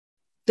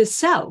the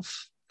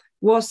self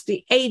was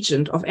the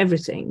agent of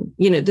everything.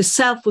 The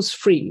self was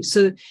free.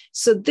 So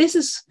this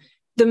is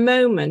the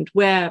moment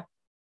where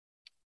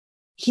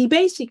he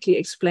basically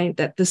explained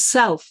that the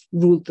self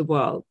ruled the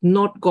world,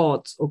 not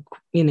gods or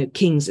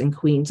kings and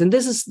queens. And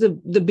this is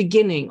the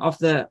beginning of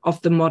the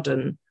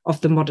modern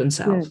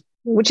self. Yeah.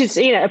 Which is,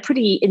 a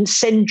pretty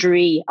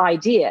incendiary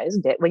idea,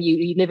 isn't it? When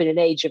you live in an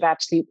age of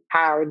absolute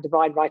power and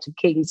divine right of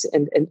kings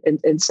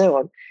and so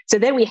on. So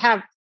then we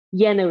have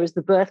Jena as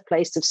the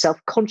birthplace of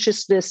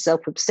self-consciousness,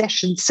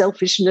 self-obsession,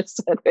 selfishness.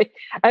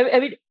 I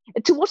mean,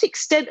 to what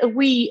extent are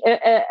we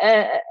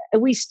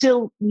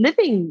still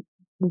living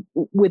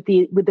with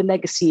the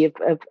legacy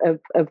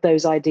of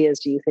those ideas,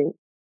 do you think?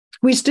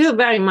 We still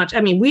very much,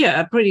 we are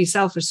a pretty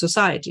selfish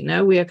society,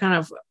 we are kind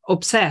of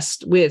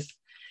obsessed with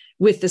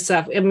the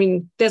self.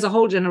 There's a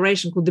whole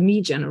generation called the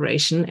me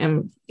generation,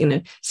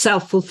 and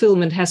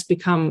self-fulfillment has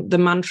become the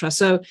mantra.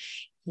 So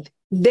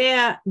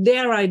their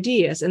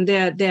ideas and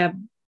their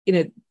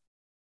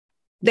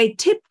they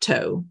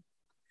tiptoe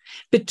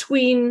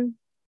between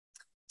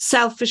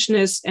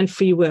selfishness and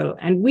free will,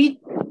 and we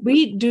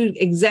do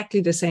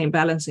exactly the same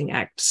balancing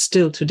act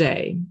still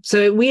today.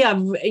 So we are,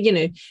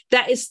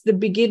 that is the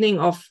beginning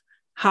of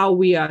how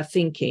we are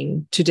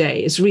thinking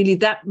today. Is really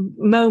that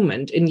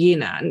moment in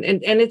Jena, and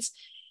it's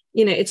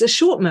it's a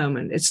short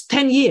moment. It's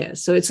 10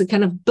 years, so it's a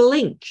kind of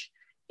blink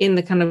in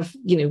the kind of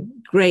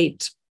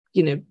great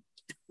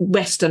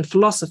Western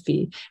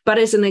philosophy, but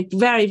it's a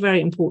very,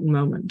 very important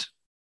moment.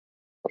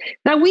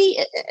 Now,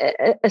 we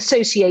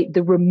associate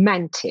the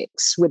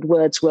Romantics with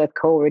Wordsworth,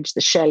 Coleridge,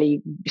 the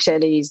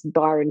Shelleys,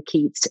 Byron,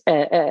 Keats,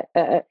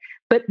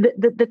 but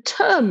the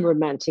term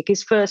Romantic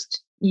is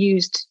first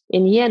used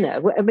in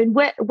Jena.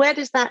 Where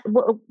does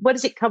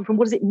it come from?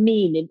 What does it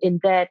mean in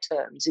their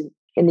terms,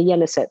 in the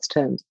Jena set's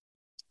terms?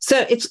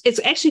 So it's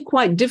actually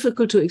quite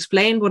difficult to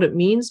explain what it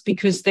means,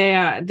 because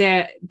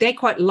they're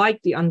quite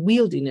like the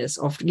unwieldiness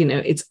of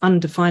its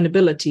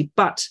undefinability.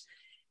 But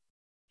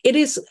it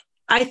is,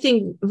 I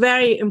think,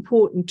 very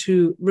important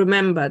to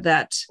remember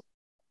that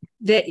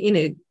the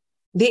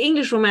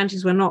English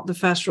Romantics were not the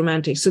first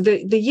Romantics. So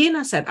the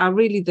Jena set are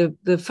really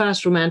the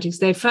first Romantics.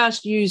 They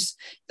first use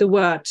the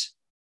word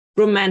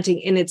romantic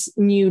in its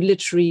new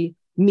literary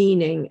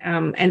meaning,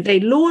 and they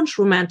launched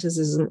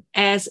Romanticism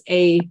as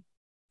a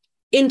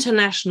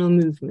international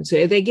movement.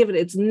 So they give it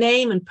its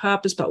name and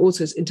purpose, but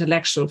also its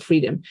intellectual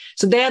freedom.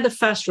 So they're the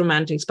first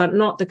Romantics, but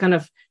not the kind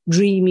of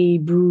dreamy,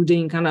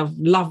 brooding, kind of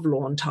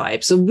lovelorn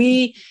type. So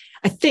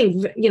I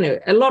think,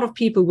 a lot of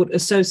people would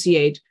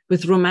associate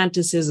with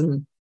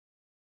Romanticism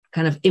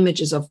kind of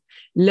images of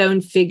lone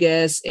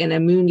figures in a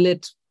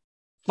moonlit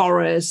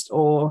forest,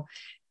 or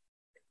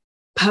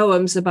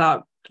poems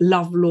about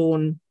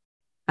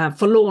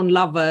forlorn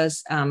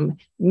lovers.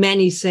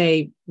 Many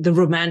say the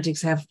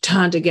Romantics have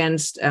turned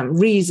against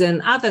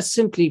reason. Others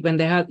simply, when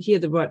they hear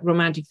the word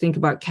romantic, think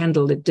about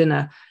candlelit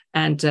dinner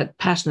and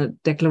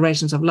passionate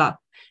declarations of love.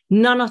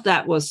 None of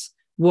that was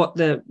what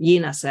the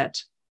Jena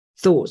set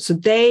thought. So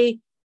they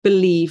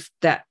believed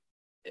that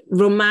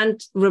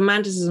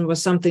Romanticism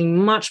was something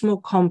much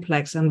more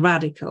complex and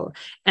radical.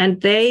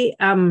 And they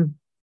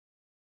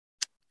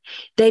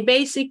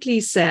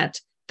basically said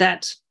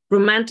that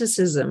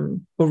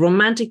Romanticism or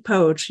romantic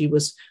poetry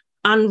was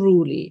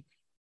unruly,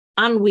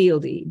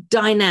 unwieldy,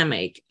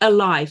 dynamic,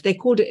 alive. They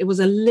called it was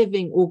a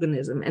living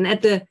organism. And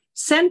at the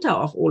center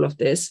of all of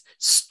this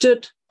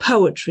stood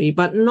poetry,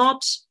 but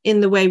not in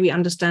the way we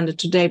understand it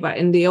today, but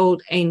in the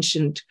old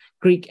ancient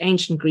Greek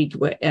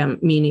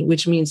meaning,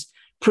 which means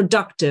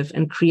productive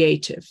and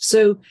creative.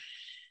 So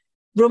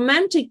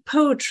romantic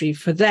poetry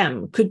for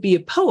them could be a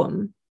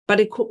poem, but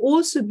it could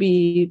also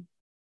be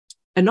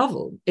a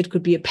novel. It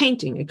could be a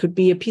painting. It could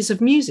be a piece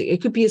of music.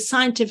 It could be a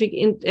scientific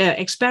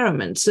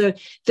experiment. So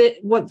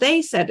what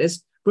they said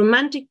is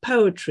romantic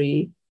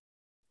poetry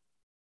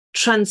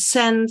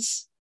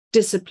transcends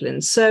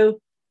disciplines.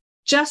 So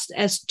just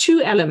as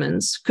two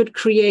elements could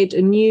create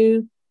a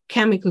new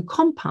chemical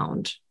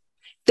compound,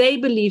 they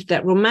believed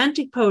that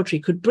romantic poetry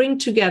could bring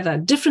together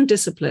different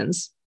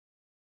disciplines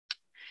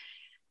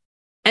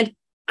and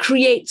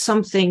create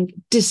something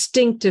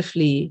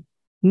distinctively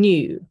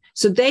new.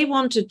 So they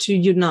wanted to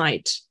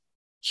unite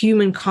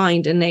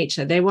humankind and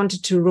nature. They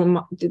wanted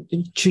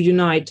to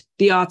unite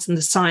the arts and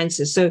the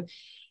sciences. So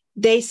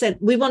they said,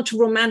 we want to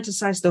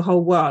romanticize the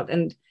whole world.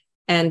 And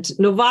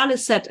Novalis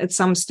said at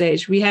some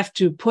stage, we have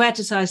to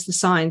poeticize the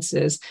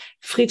sciences.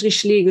 Friedrich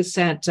Schlegel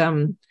said,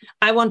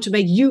 I want to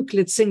make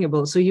Euclid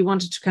singable. So he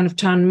wanted to kind of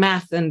turn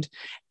math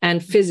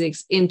and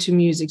physics into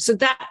music. So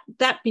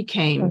that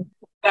became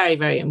very,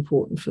 very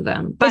important for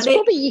them. But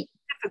it's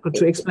difficult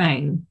to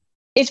explain.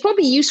 It's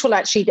probably useful,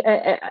 actually,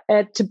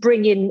 to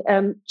bring in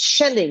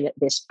Schelling at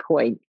this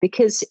point,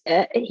 because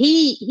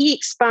he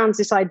expands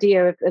this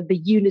idea of the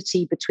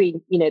unity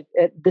between,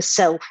 the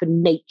self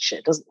and nature,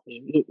 doesn't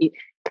he?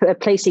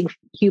 Placing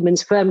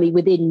humans firmly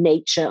within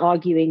nature,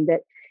 arguing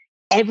that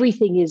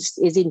everything is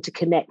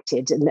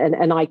interconnected.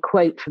 And I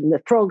quote, from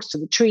the frogs to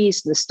the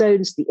trees, to the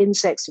stones, to the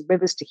insects, to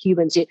rivers, to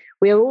humans,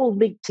 we are all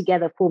linked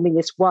together, forming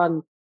this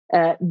one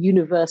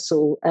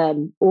universal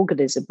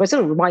organism. I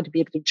sort of reminded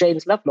me of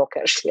James Lovelock,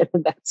 actually,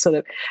 and that sort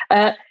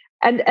of.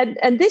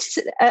 And this,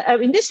 I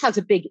mean, this has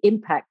a big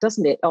impact,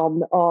 doesn't it, on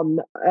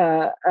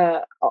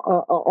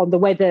the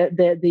way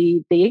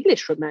the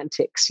English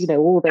Romantics,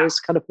 all those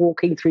kind of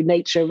walking through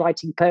nature,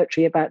 writing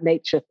poetry about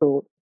nature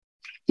thought.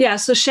 Yeah,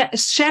 so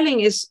Schelling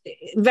is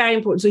very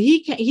important. So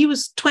he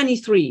was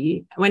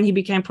 23 when he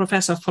became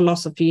professor of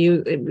philosophy.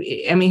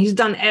 I mean, he's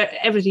done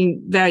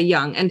everything very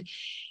young, and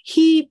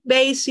he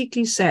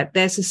basically said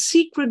there's a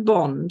secret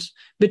bond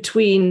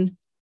between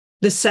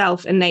the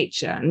self and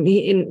nature, and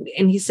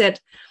he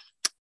said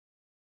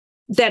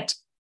that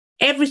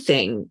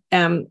everything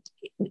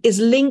is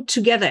linked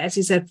together, as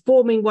he said,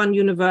 forming one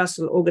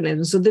universal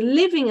organism. So the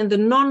living and the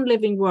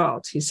non-living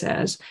world, he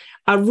says,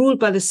 are ruled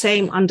by the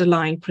same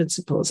underlying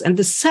principles, and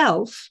the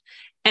self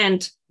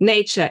and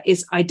nature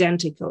is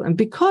identical. And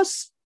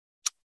because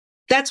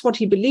that's what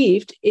he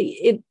believed,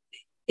 it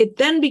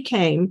then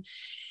became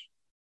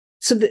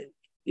so that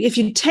if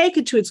you take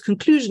it to its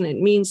conclusion, it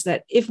means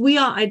that if we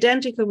are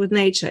identical with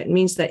nature, it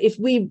means that if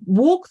we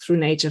walk through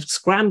nature,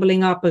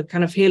 scrambling up a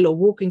kind of hill or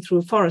walking through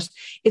a forest,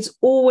 it's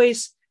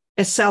always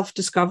a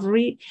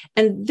self-discovery.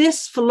 And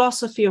this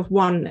philosophy of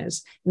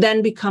oneness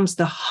then becomes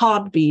the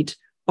heartbeat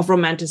of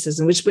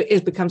Romanticism, which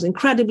it becomes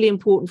incredibly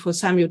important for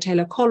Samuel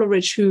Taylor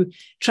Coleridge, who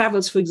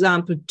travels, for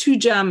example, to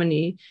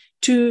Germany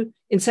in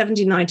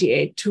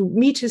 1798 to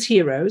meet his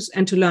heroes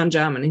and to learn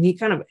German. And he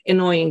kind of,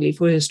 annoyingly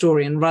for a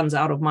historian, runs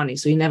out of money,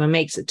 so he never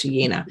makes it to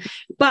Jena.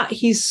 But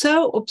he's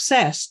so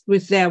obsessed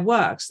with their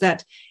works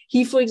that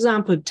he, for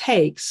example,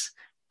 takes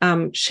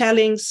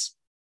Schelling's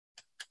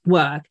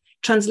work,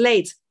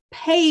 translates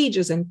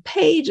pages and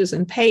pages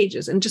and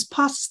pages, and just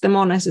passes them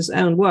on as his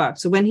own work.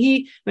 So when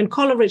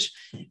Coleridge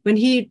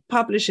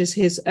publishes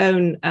his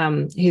own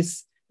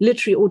his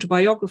literary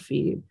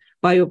autobiography,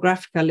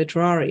 Biographica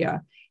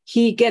Literaria,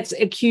 he gets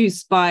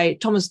accused by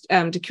Thomas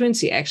de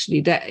Quincey,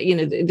 actually, that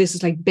this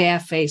is like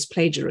barefaced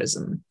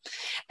plagiarism.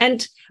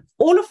 And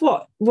all of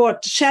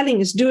what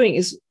Schelling is doing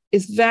is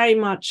very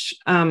much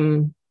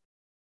kind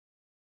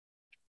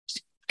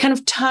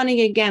of turning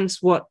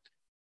against what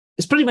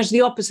is pretty much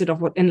the opposite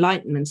of what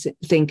Enlightenment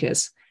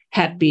thinkers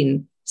had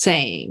been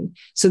saying.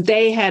 So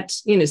they had,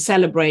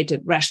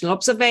 celebrated rational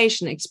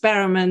observation,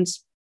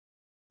 experiments,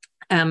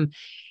 and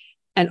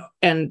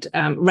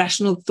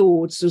rational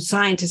thoughts. So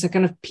scientists have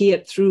kind of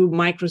peered through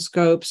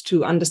microscopes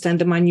to understand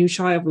the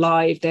minutiae of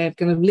life. They have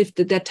kind of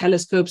lifted their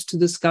telescopes to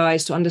the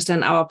skies to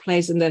understand our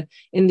place in the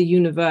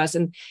universe.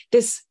 And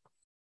this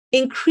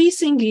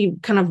increasingly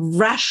kind of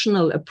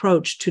rational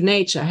approach to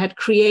nature had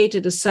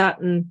created a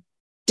certain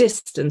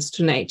distance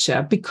to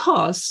nature,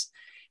 because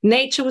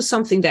nature was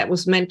something that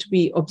was meant to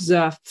be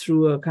observed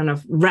through a kind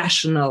of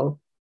rational,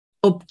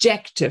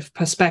 objective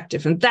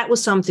perspective. And that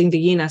was something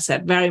the Jena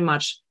set very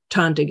much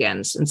turned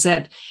against and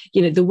said,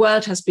 the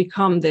world has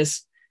become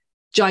this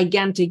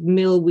gigantic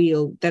mill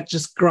wheel that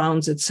just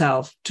grounds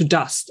itself to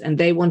dust. And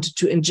they wanted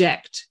to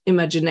inject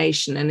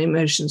imagination and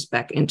emotions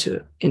back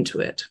into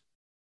it.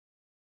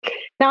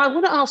 Now, I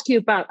want to ask you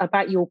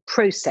about your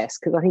process,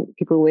 because I think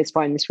people always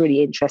find this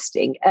really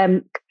interesting.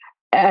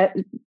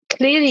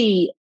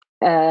 Clearly,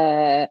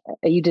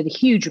 you did a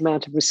huge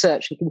amount of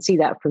research. You can see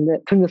that from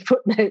the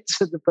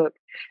footnotes of the book.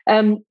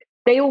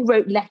 They all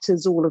wrote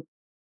letters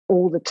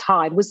all the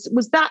time.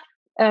 Was that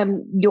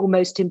your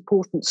most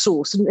important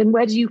source? And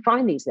where do you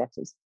find these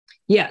letters?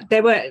 Yeah,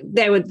 they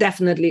were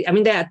definitely. I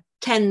mean, there are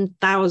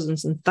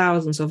 10,000s and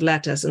thousands of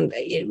letters, and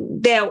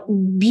they're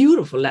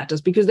beautiful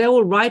letters because they're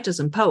all writers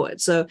and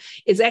poets. So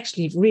it's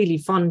actually really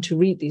fun to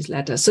read these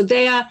letters. So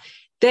they are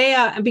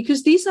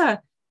because these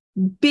are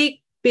big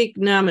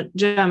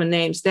German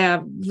names. They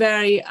are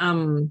very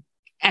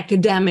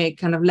academic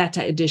kind of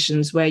letter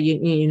editions where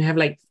you have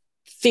like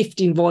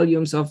 15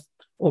 volumes of,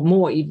 or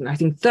more even, I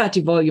think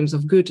 30 volumes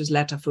of Goethe's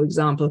letter, for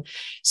example.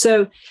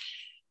 So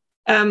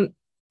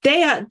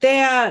they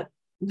are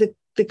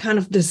the kind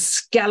of the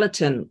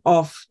skeleton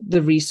of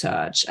the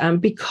research,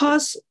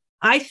 because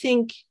I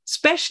think,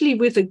 especially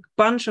with a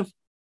bunch of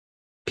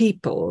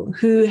people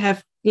who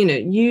have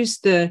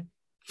used the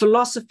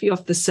philosophy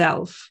of the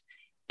self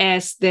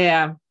as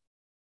their,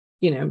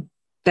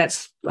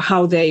 that's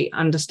how they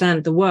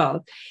understand the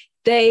world.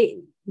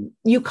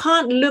 You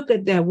can't look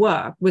at their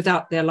work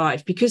without their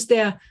life, because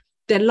their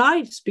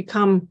lives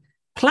become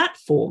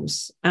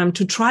platforms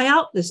to try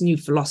out this new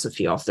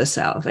philosophy of the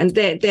self, and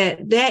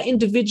their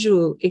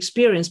individual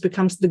experience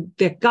becomes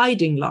their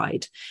guiding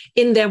light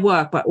in their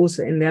work, but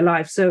also in their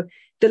life. So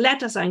the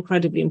letters are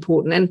incredibly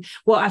important. And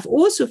what I've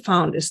also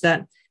found is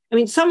that,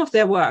 some of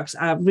their works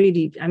are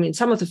really,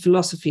 some of the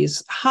philosophy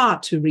is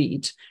hard to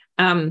read,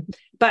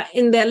 but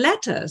in their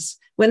letters,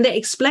 when they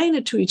explain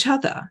it to each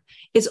other,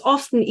 it's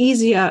often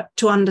easier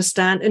to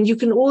understand. And you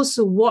can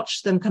also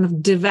watch them kind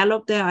of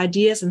develop their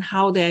ideas and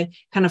how they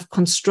kind of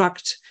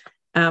construct,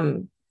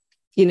 how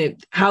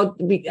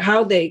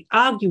they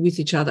argue with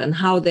each other and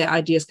how their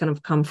ideas kind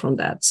of come from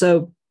that.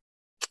 So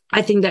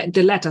I think that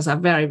the letters are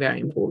very, very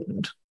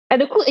important.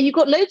 And of course, you've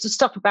got loads of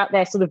stuff about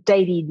their sort of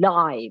daily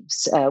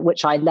lives,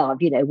 which I love,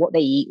 what they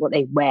eat, what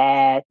they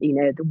wear,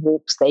 the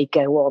walks they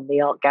go on,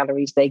 the art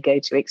galleries they go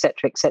to, et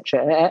cetera, et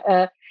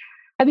cetera.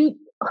 I mean,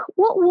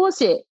 what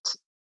was it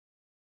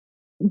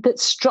that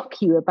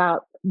struck you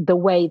about the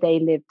way they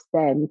lived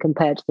then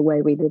compared to the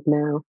way we live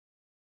now?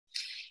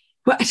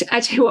 Well, I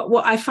tell you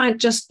what I find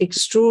just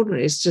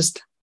extraordinary is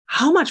just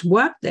how much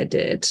work they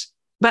did,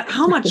 but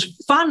how much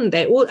fun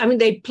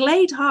they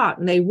played hard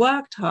and they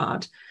worked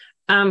hard.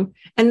 And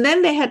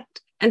then they had,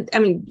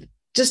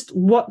 just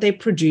what they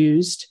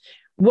produced,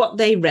 what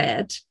they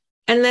read,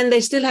 and then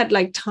they still had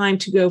like time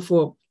to go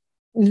for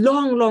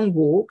long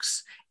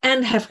walks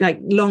and have like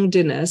long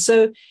dinners.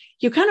 So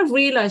you kind of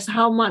realize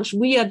how much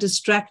we are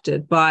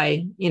distracted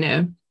by,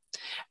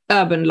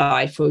 urban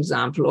life, for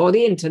example, or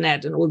the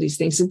internet and all these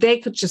things. So they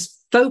could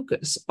just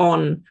focus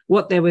on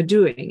what they were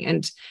doing.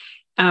 And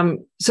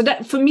so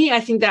that, for me, I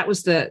think that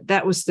was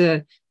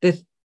the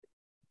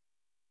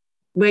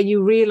where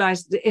you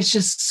realize it's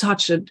just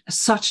such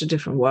a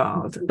different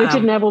world. We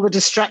didn't have all the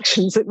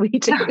distractions that we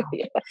do. No.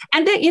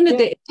 And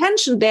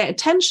their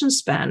attention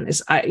span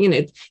is,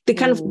 the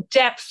kind of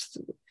depth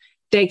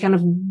they kind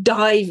of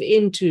dive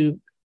into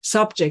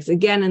subjects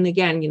again and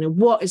again.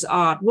 What is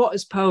art? What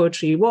is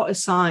poetry? What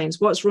is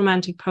science? What's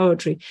romantic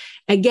poetry?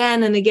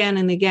 Again and again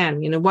and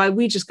again. While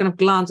we just kind of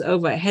glance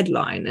over a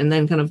headline and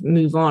then kind of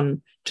move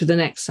on to the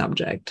next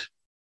subject.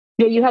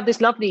 Yeah, you have this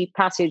lovely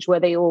passage where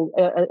they all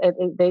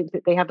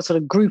they have a sort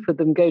of group of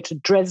them go to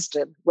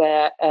Dresden,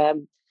 where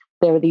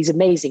there are these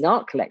amazing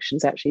art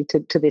collections actually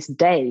to this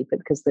day,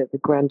 because the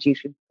Grand Duke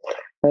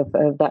of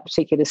that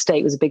particular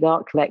state was a big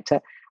art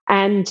collector,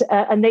 and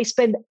they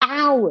spend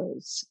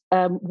hours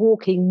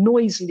walking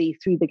noisily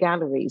through the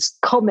galleries,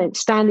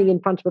 standing in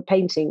front of a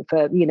painting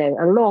for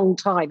a long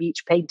time,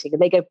 each painting,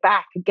 and they go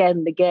back again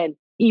and again,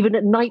 even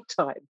at night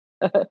time.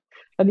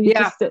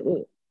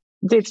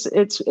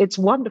 It's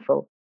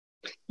wonderful.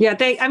 Yeah,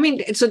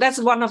 so that's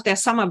one of their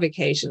summer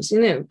vacations,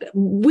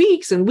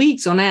 weeks and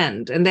weeks on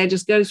end, and they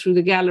just go through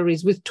the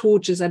galleries with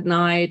torches at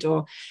night.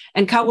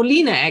 And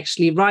Carolina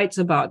actually writes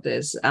about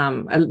this,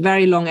 a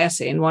very long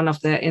essay in one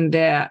of in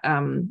their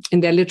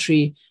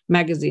literary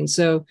magazine.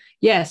 So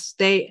yes,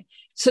 they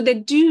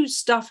do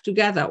stuff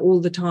together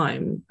all the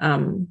time.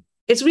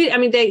 It's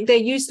really, they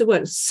use the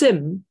word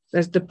sim.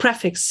 There's the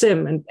prefix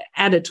sim and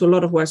added to a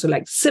lot of words, so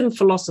like sim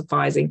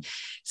philosophizing,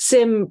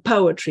 sim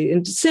poetry,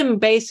 and sim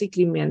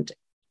basically meant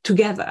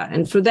together.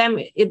 And for them,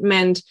 it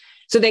meant,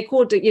 so they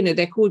called their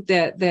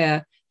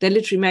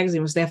literary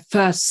magazine was their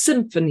first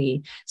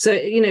symphony. So,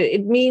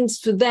 it means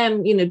for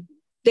them,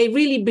 they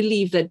really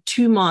believe that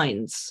two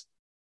minds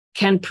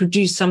can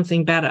produce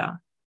something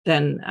better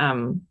than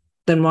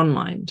one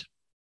mind.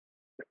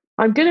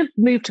 I'm going to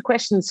move to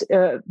questions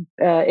in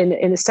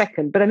a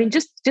second, but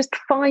just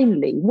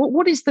finally,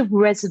 what is the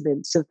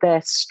resonance of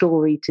their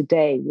story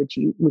today?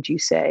 Would you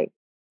say?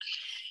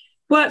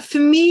 Well, for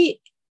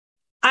me,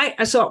 I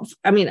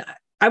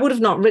would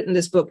have not written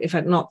this book if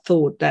I'd not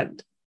thought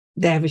that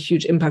they have a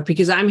huge impact,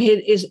 because I'm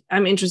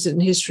interested in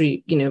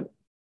history,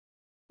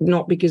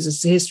 not because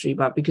it's history,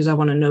 but because I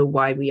want to know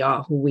why we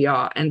are who we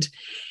are. And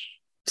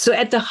so,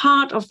 at the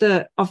heart of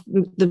the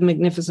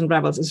Magnificent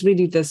Rebels is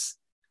really this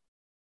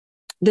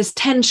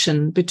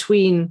tension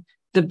between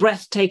the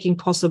breathtaking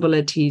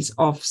possibilities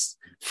of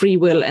free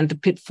will and the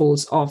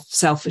pitfalls of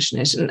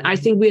selfishness. And I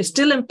think we are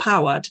still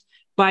empowered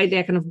by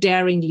their kind of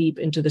daring leap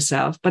into the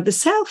self, but the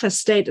self has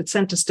stayed at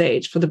center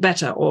stage for the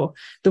better or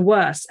the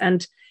worse.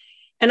 And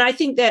I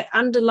think that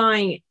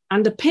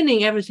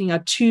underpinning everything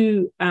are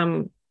two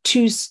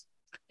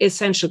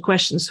essential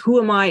questions. Who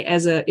am I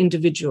as an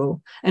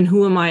individual, and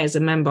who am I as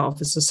a member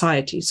of a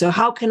society? So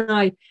how can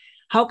I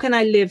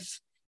live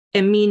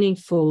a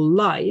meaningful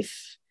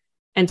life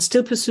and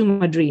still pursue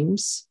my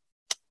dreams,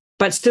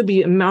 but still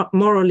be a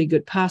morally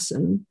good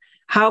person?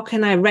 How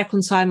can I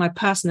reconcile my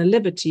personal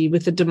liberty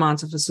with the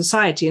demands of a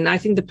society? And I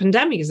think the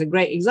pandemic is a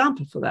great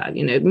example for that.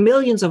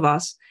 Millions of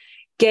us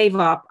gave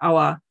up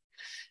our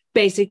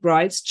basic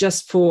rights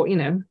just for,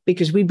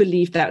 because we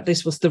believed that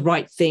this was the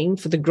right thing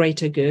for the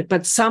greater good.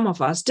 But some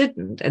of us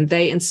didn't, and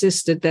they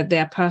insisted that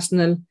their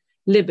personal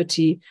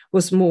liberty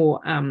was more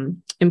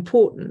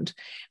important.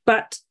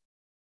 But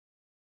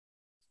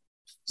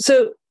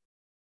so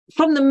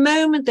from the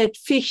moment that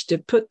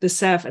Fichte put the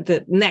self at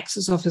the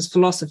nexus of his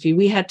philosophy,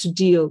 we had to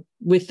deal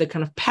with the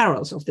kind of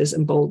perils of this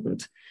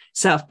emboldened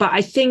self. But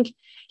I think,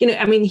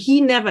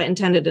 he never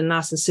intended a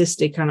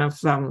narcissistic kind of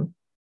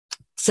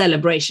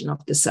celebration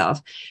of the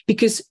self,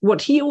 because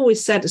what he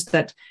always said is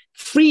that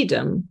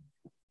freedom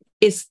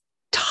is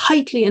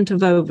tightly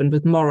interwoven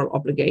with moral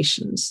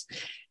obligations.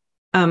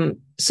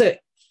 So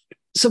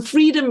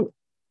freedom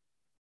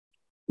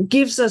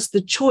gives us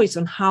the choice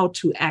on how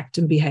to act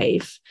and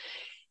behave.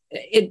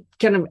 It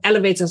kind of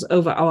elevates us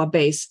over our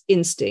base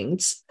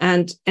instincts,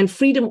 and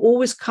freedom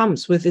always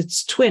comes with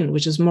its twin,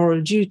 which is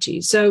moral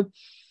duty. So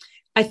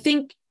I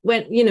think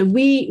when,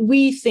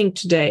 we think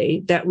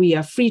today that we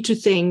are free to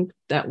think,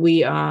 that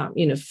we are,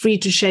 free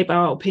to shape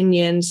our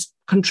opinions,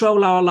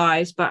 control our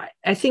lives. But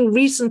I think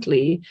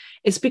recently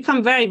it's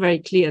become very, very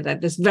clear that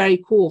this very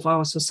core of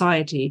our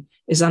society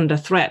is under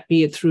threat,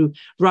 be it through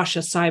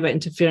Russia's cyber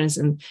interference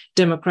in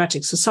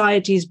democratic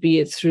societies, be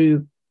it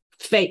through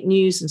fake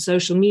news and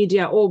social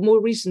media, or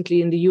more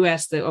recently in the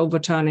US, the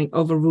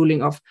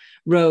overruling of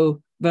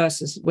Roe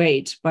versus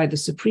Wade by the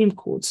Supreme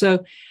Court.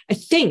 So I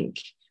think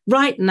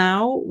right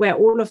now, where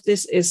all of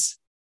this is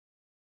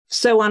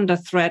so under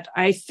threat,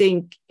 I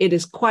think it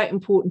is quite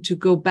important to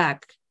go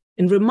back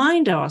and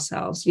remind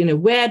ourselves,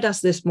 where does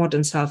this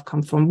modern self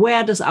come from?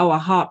 Where does our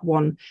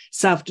hard-won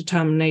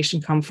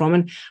self-determination come from?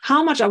 And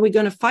how much are we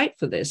going to fight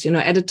for this,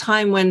 at a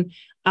time when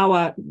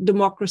our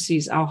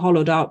democracies are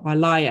hollowed out by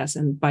liars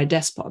and by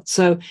despots?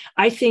 So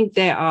I think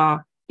they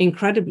are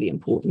incredibly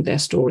important, their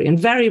story, and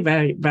very,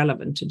 very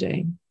relevant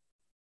today.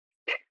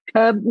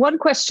 One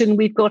question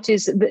we've got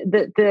is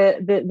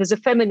there's a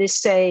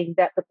feminist saying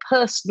that the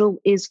personal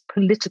is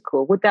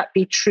political. Would that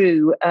be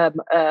true of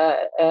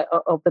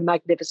the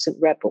Magnificent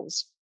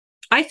Rebels?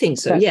 I think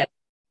so, yeah.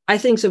 I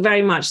think so,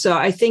 very much so.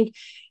 I think,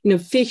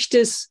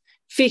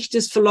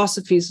 Fichte's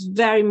philosophy is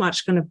very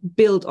much going to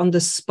build on the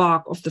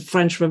spark of the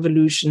French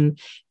Revolution.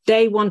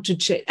 They want to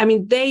change. I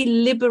mean, they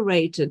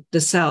liberated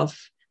the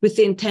self with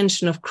the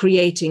intention of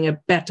creating a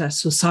better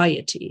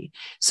society.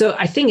 So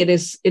I think it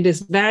is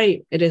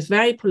very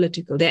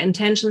political. Their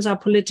intentions are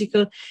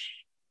political,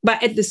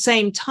 but at the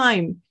same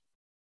time,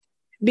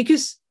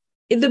 because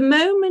in the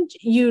moment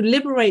you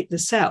liberate the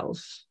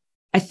self,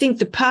 I think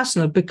the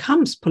personal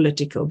becomes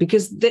political,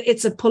 because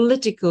it's a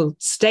political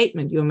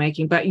statement you're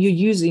making, but you're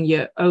using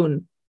your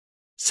own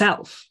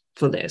self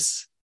for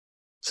this.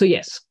 So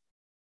yes.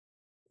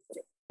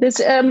 This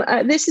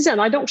is,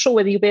 and I'm not sure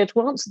whether you'll be able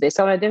to answer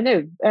this, I don't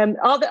know.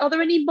 Are there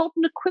any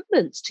modern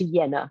equivalents to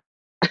Jena?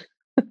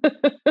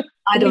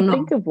 I don't know.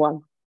 Think of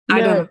one.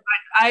 I don't know.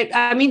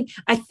 I mean,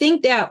 I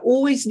think there are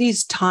always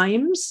these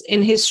times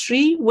in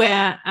history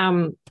where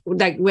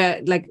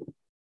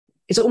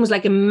it's almost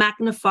like a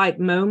magnified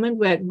moment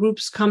where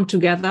groups come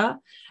together.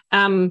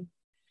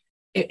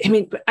 I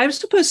mean, I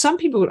suppose some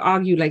people would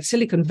argue like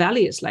Silicon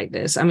Valley is like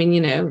this. I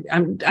mean,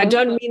 I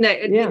don't mean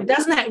that it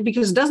doesn't have,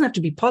 because it doesn't have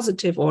to be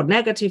positive or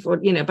negative, or,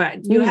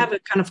 but you have a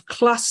kind of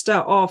cluster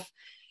of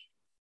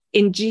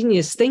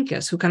ingenious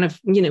thinkers who kind of,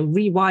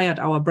 rewired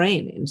our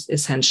brain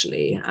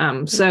essentially.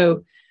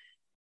 So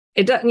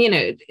it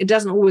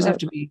doesn't always have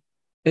to be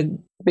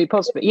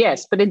possible,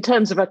 yes, but in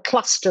terms of a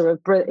cluster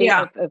of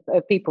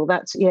people,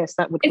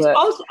 that would work.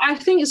 Also, I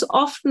think it's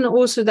often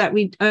also that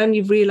we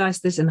only realize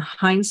this in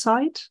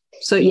hindsight.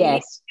 So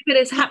yes, if it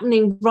is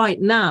happening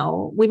right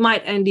now, we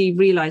might only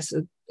realize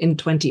it in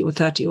 20 or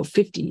 30 or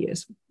 50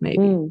 years,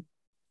 maybe.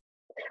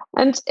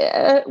 And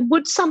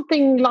would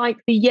something like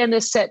the Jena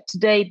set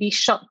today be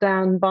shut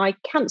down by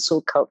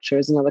cancel culture,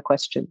 is another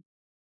question.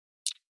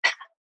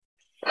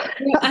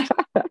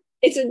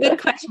 It's a good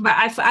question, but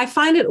I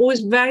find it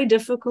always very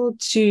difficult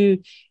to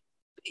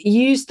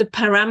use the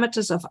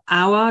parameters of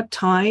our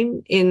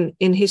time in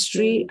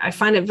history. I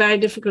find it very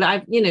difficult.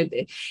 I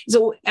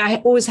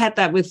always had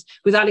that with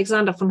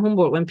Alexander von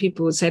Humboldt, when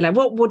people would say, like,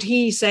 what would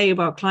he say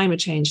about climate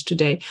change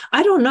today?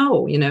 I don't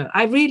know.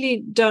 I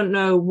really don't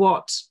know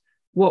what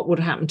would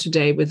happen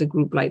today with a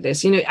group like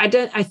this.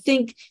 I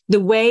think the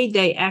way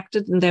they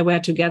acted and they were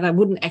together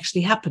wouldn't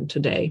actually happen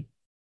today.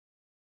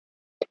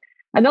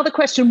 Another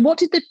question, what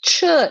did the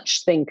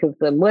church think of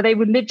them? Were they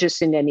religious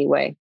in any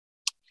way?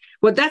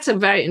 Well, that's a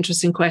very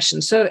interesting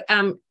question. So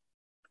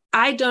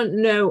I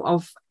don't know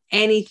of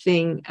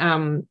anything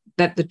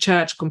that the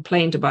church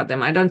complained about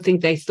them. I don't think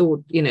they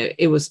thought,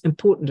 it was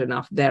important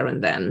enough there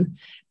and then,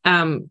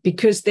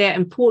 because their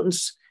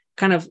importance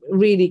kind of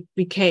really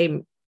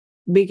became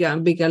bigger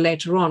and bigger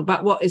later on.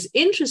 But what is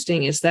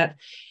interesting is that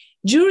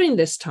during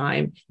this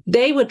time,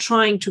 they were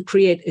trying to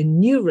create a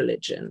new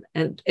religion.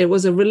 And it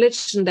was a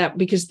religion that,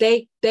 because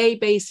they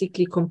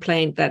basically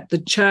complained that the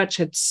church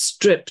had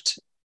stripped,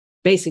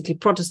 basically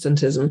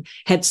Protestantism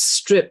had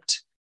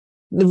stripped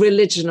the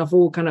religion of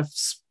all kind of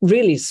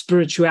really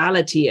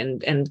spirituality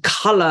and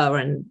color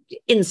and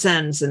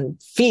incense and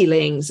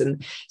feelings.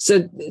 And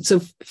so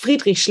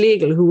Friedrich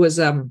Schlegel, who was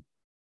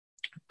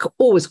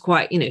always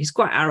quite, he's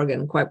quite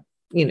arrogant, quite,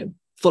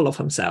 full of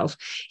himself.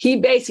 He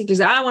basically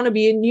said, I want to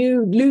be a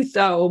new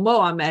Luther or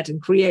Mohammed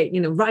and create,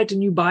 write a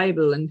new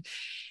Bible.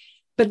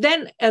 But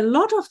then a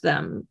lot of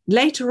them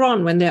later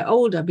on, when they're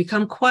older,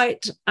 become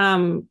quite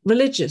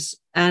religious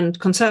and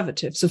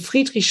conservative. So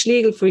Friedrich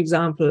Schlegel, for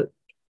example,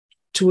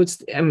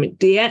 towards in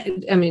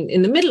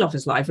the middle of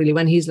his life, really,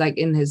 when he's like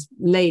in his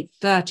late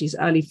 30s,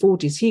 early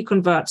 40s, he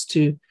converts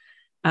to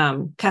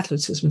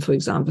Catholicism, for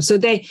example. So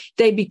they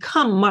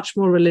become much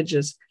more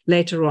religious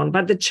later on.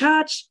 But the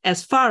church,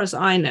 as far as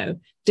I know,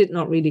 did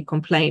not really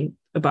complain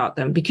about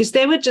them, because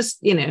they were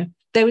just,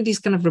 they were these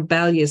kind of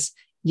rebellious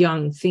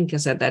young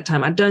thinkers at that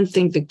time. I don't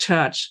think the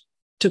church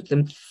took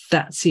them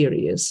that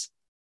serious.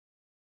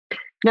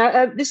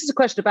 Now, this is a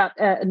question about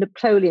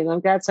Napoleon. I'm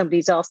glad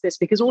somebody's asked this,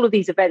 because all of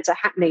these events are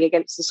happening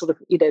against the sort of,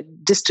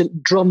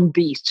 distant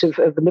drumbeat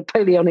of the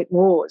Napoleonic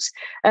Wars.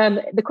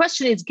 The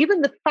question is,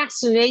 given the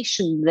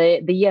fascination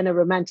the Jena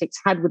Romantics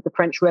had with the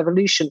French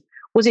Revolution,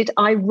 was it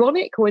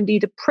ironic or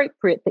indeed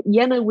appropriate that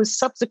Jena was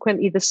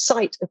subsequently the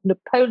site of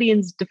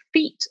Napoleon's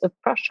defeat of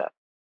Prussia?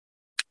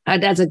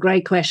 That's a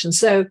great question.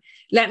 So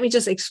let me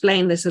just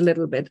explain this a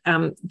little bit.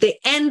 The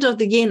end of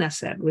the Jena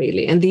set,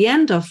 really, and the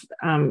end of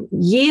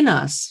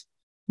Jena's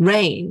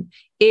reign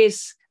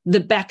is the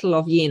Battle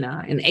of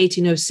Jena in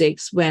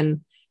 1806,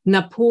 when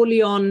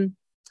Napoleon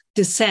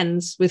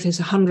descends with his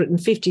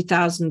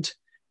 150,000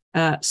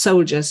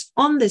 soldiers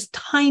on this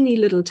tiny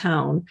little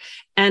town,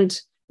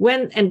 and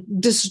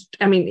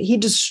he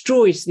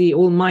destroys the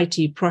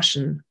almighty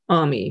Prussian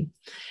army.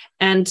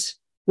 And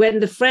when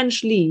the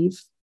French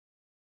leave,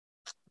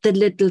 the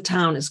little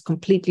town is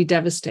completely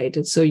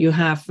devastated. So you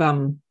have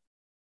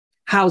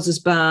houses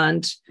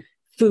burned,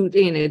 food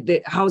in it,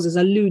 the houses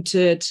are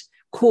looted,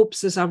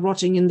 corpses are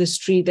rotting in the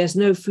street. There's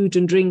no food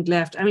and drink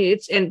left. I mean,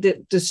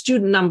 the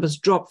student numbers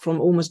drop from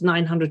almost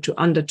 900 to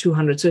under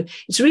 200. So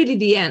it's really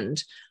the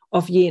end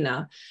of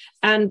Jena.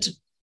 And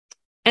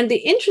the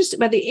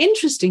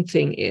interesting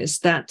thing is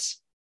that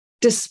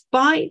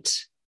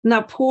despite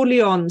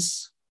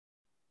Napoleon's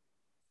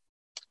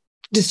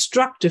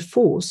destructive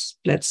force,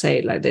 let's say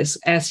it like this,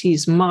 as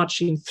he's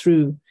marching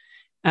through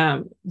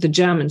the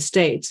German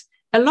states,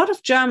 a lot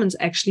of Germans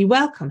actually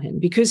welcome him,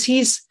 because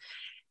he's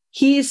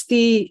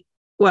the,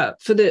 well,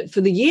 for the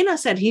Jena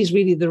set, he's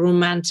really the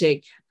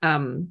romantic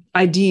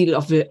ideal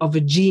of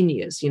a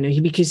genius,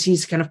 because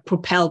he's kind of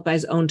propelled by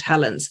his own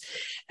talents,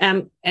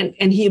 and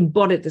he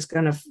embodied this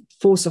kind of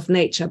force of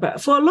nature. But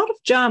for a lot of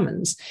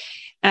Germans,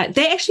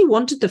 they actually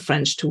wanted the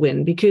French to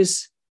win,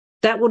 because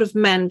that would have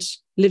meant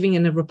living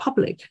in a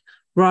republic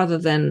rather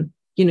than,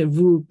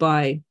 ruled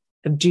by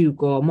a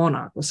duke or a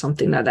monarch or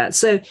something like that.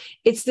 So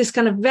it's this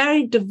kind of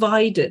very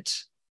divided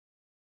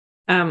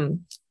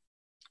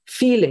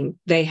feeling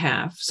they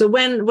have. So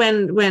when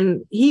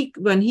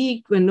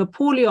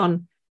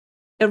Napoleon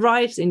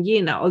arrives in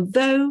Jena,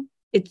 although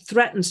it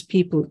threatens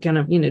people,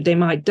 they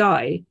might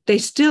die, they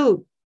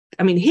still,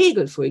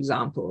 Hegel, for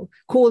example,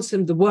 calls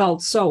him the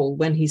world soul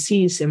when he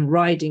sees him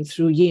riding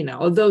through Jena.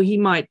 Although he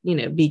might,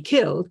 be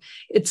killed,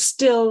 it's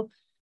still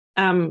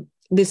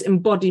this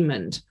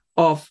embodiment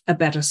of a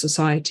better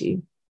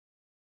society.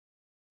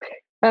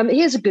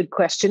 Here's a good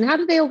question. How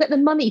do they all get the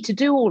money to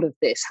do all of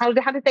this? How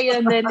did they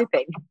earn their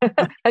living?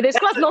 And there's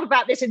quite a lot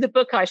about this in the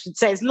book, I should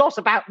say. It's a lot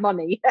about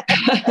money.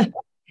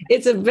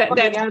 That's a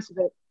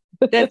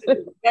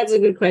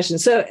good question.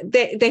 So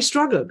they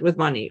struggled with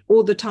money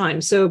all the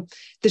time. So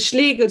the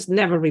Schlegels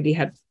never really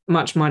had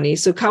much money.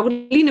 So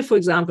Caroline, for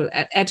example,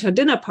 at her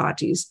dinner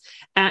parties,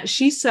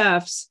 she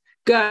serves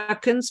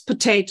gherkins,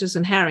 potatoes,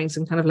 and herrings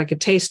in kind of like a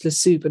tasteless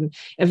soup. And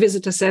a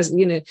visitor says,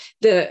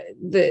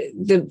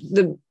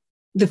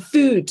 the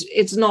food,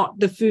 it's not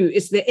the food,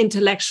 it's the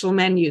intellectual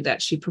menu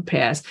that she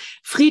prepares.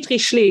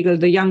 Friedrich Schlegel,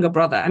 the younger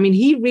brother,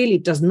 he really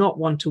does not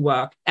want to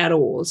work at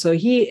all. So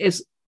he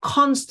is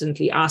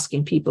constantly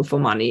asking people for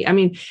money,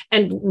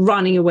 and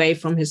running away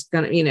from his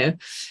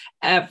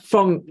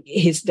from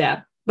his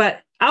dad.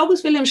 But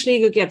August Wilhelm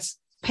Schlegel gets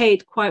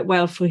paid quite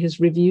well for his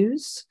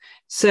reviews.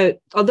 So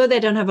although they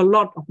don't have a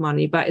lot of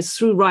money, but it's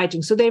through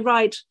writing. So they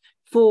write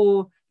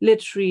for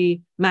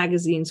literary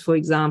magazines, for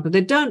example. They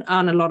don't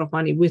earn a lot of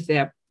money with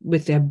their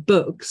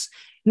books.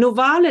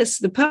 Novalis,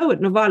 the poet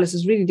Novalis,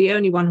 is really the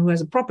only one who has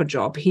a proper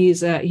job.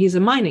 He's a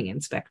mining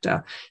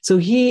inspector.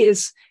 So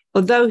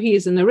although he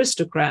is an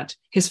aristocrat,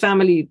 his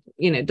family,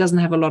 doesn't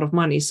have a lot of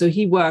money. So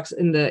he works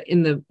in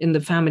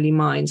the family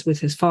mines with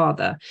his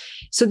father.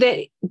 So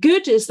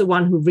Goethe is the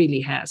one who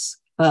really has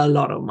a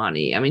lot of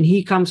money.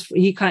 He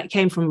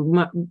came from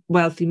a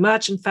wealthy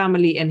merchant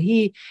family, and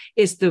he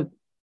is the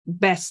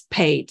best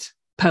paid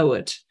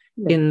poet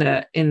and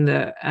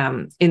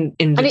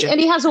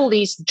he has all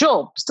these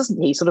jobs,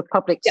 doesn't he? Sort of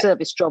public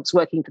service jobs,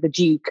 working for the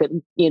Duke,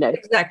 and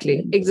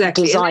exactly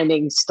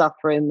designing stuff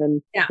for him,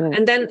 and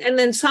and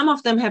then some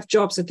of them have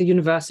jobs at the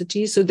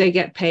university, so they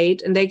get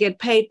paid, and they get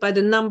paid by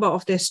the number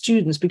of their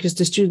students, because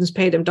the students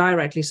pay them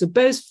directly. So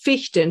both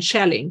Fichte and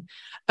Schelling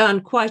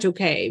earn quite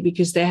okay,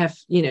 because they have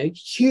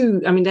huge.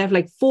 They have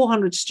like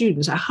 400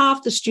 students.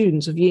 Half the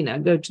students of Jena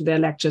go to their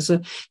lectures,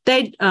 so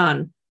they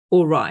earn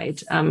all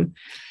right.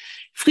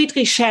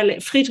 Friedrich Schiller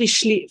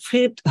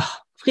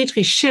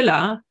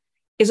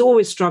is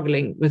always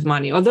struggling with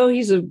money, although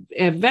he's a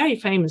very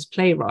famous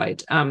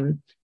playwright.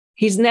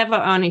 He's never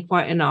earning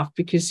quite enough,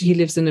 because he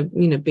lives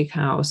in a big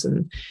house,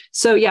 and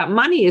so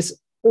money is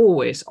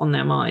always on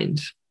their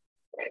mind.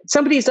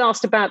 Somebody's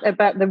asked about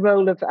the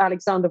role of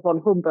Alexander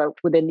von Humboldt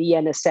within the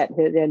Jena set,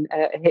 and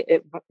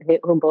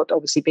Humboldt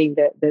obviously being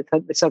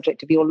the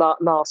subject of your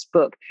last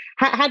book.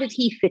 How did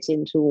he fit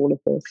into all of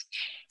this?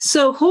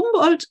 So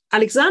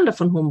Alexander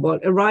von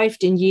Humboldt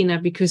arrived in Jena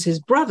because his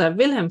brother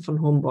Wilhelm von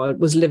Humboldt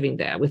was living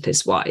there with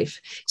his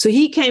wife. So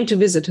he came to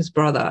visit his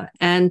brother,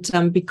 and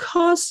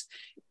because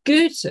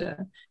Goethe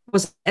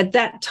was at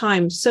that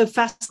time so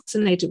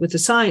fascinated with the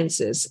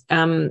sciences,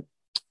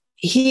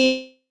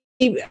 he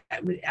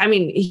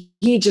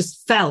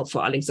just fell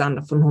for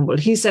Alexander von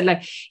Humboldt. He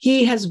said,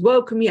 he has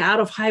woken me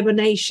out of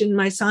hibernation,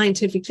 my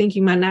scientific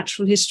thinking, my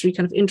natural history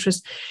kind of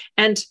interest.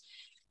 And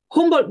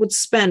Humboldt would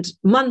spend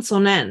months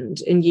on end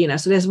in Jena.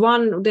 So there's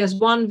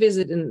one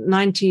visit in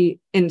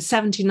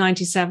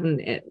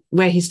 1797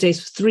 where he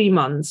stays for 3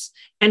 months,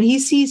 and he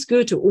sees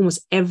Goethe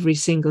almost every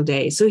single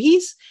day. So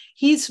he's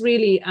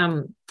really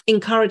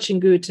encouraging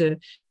Goethe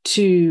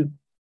to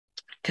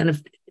kind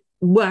of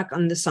work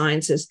on the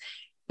sciences.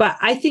 But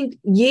I think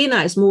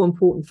Jena is more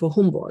important for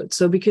Humboldt.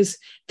 So because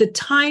the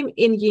time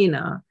in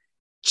Jena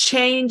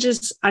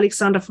changes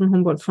Alexander von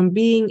Humboldt from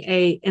being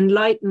an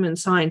Enlightenment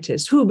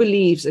scientist who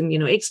believes in,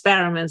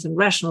 experiments and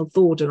rational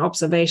thought and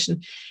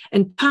observation,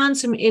 and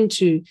turns him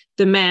into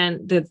the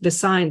man, the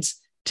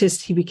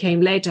scientist he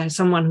became later,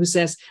 someone who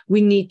says we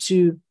need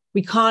to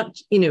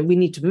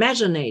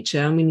measure nature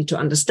and we need to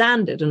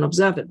understand it and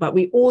observe it, but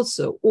we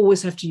also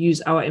always have to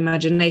use our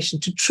imagination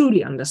to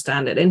truly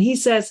understand it. And he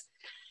says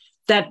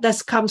that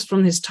this comes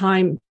from his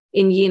time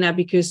in Jena,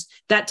 because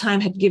that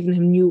time had given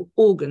him new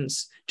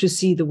organs to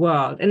see the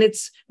world. And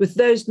it's with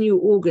those new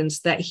organs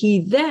that he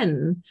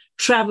then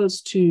travels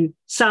to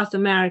South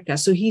America.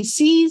 So he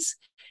sees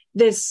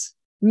this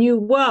new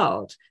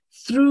world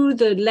through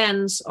the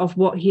lens of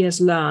what he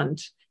has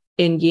learned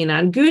in Jena.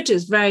 And Goethe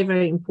is very,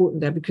 very important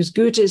there, because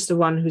Goethe is the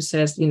one who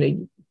says, you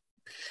need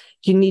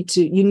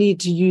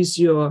to use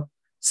your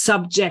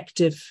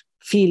subjective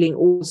feeling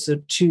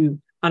also to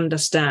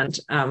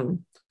understand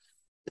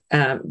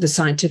the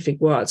scientific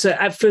world. So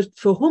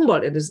for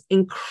Humboldt, it is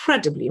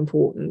incredibly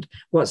important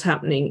what's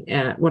happening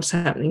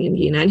in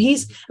Jena. And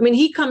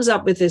he comes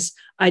up with this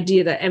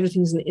idea that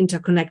everything's an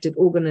interconnected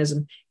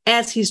organism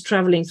as he's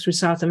traveling through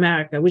South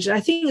America, which I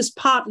think is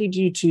partly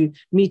due to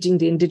meeting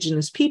the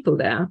indigenous people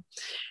there.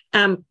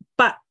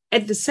 But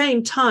at the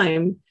same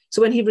time,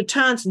 so when he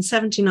returns in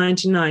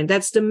 1799,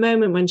 that's the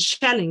moment when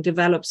Schelling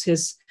develops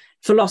his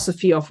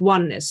philosophy of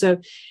oneness. So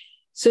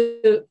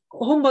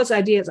Humboldt's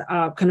ideas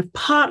are kind of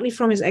partly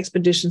from his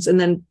expeditions, and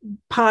then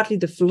partly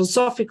the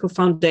philosophical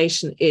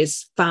foundation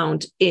is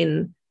found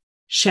in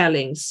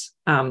Schelling's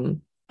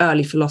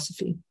early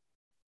philosophy.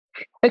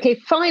 Okay,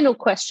 final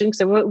question,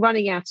 because we're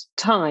running out of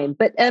time.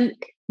 But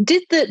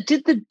did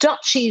the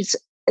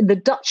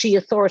duchy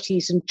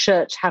authorities and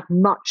church have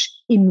much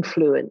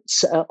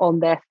influence on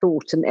their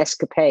thought and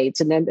escapades?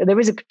 And then there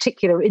is a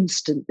particular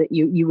instant that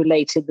you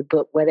relate in the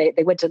book where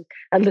they went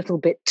a little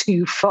bit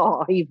too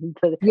far, even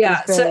for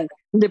this very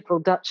liberal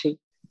duchy.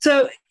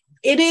 So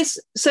it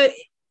is. So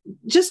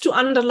just to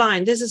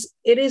underline,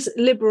 it is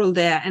liberal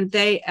there, and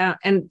they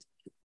and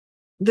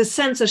the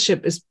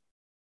censorship is,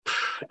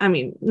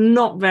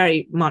 not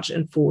very much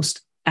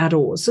enforced at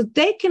all. So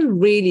they can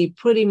really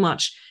pretty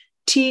much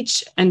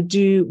teach and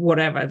do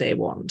whatever they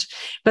want.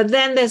 But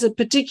then there's a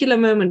particular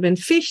moment when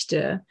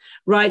Fichte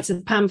writes a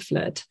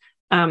pamphlet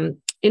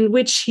in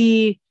which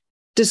he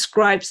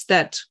describes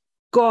that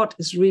God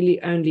is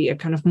really only a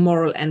kind of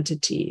moral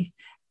entity,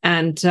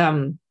 and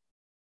the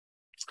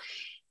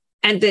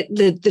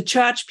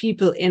church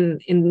people in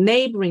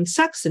neighboring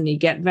Saxony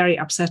get very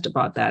upset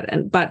about that.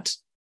 But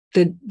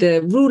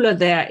the ruler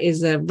there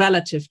is a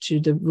relative to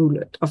the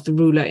ruler of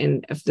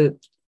the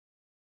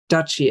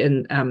duchy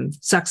in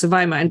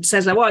Saxe-Weimar, and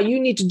says, like, well, you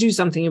need to do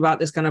something about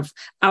this kind of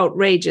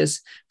outrageous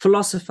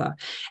philosopher.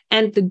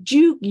 And the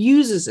Duke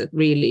uses it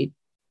really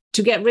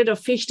to get rid of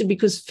Fichte,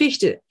 because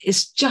Fichte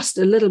is just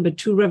a little bit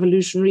too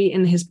revolutionary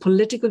in his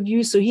political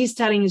views. So he's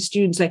telling his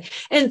students, like,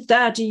 in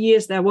 30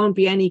 years, there won't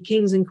be any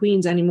kings and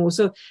queens anymore.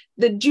 So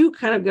the Duke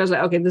kind of goes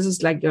like, okay, this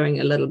is like going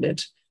a little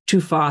bit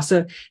too far.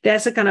 So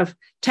there's a kind of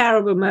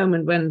terrible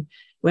moment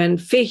when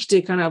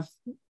Fichte kind of,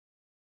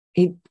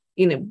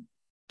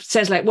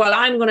 says like, well,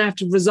 I'm going to have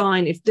to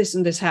resign if this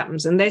and this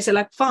happens. And they say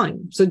like,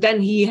 fine. So then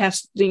he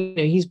has,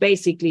 he's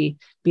basically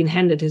been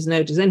handed his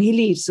notice and he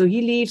leaves. So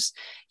he leaves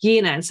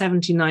Jena in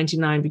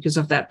 1799 because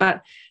of that.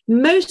 But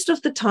most of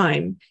the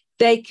time,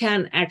 they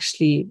can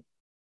actually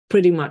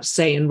pretty much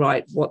say and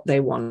write what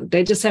they want.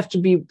 They just have to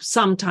be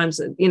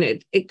sometimes,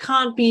 it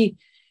can't be.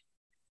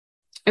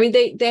 I mean,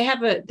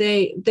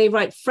 they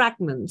write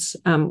fragments.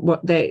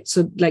 They're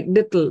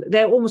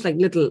almost like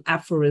little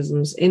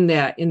aphorisms in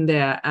their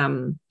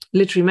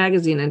literary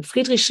magazine. And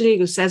Friedrich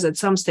Schlegel says at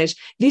some stage,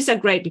 these are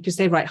great because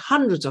they write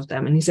hundreds of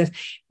them. And he says,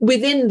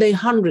 within the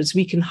hundreds,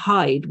 we can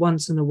hide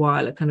once in a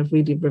while a kind of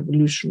really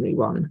revolutionary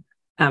one,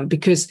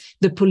 because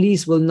the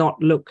police will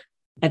not look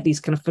at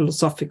these kind of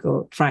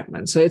philosophical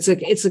fragments. So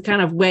it's a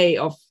kind of way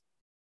of,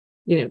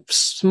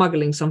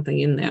 smuggling something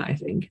in there, I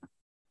think.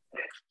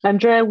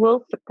 Andrea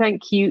Wulf,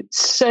 thank you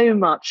so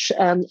much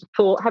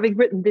for having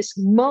written this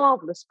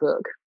marvellous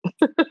book,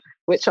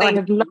 which I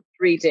have loved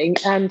reading,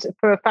 and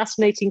for a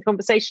fascinating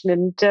conversation.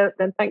 And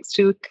then thanks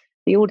to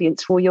the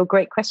audience for your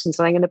great questions.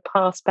 And I'm going to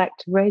pass back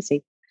to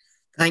Rosie.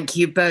 Thank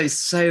you both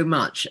so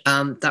much.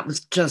 That was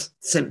just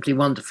simply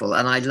wonderful.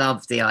 And I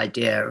love the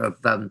idea of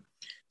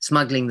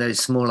smuggling those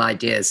small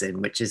ideas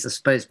in, which is, I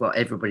suppose, what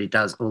everybody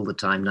does all the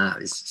time now,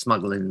 is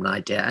smuggle in an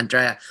idea.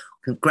 Andrea,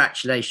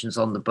 congratulations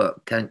on the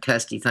book. And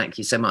Kirsty, thank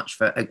you so much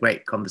for a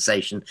great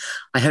conversation.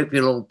 I hope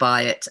you'll all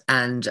buy it.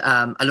 And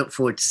I look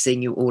forward to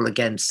seeing you all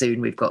again soon.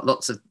 We've got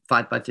lots of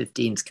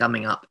 5x15s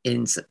coming up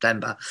in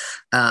September.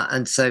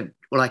 And so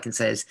all I can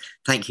say is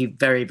thank you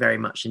very, very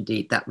much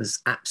indeed. That was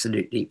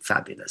absolutely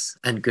fabulous,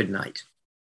 and good night.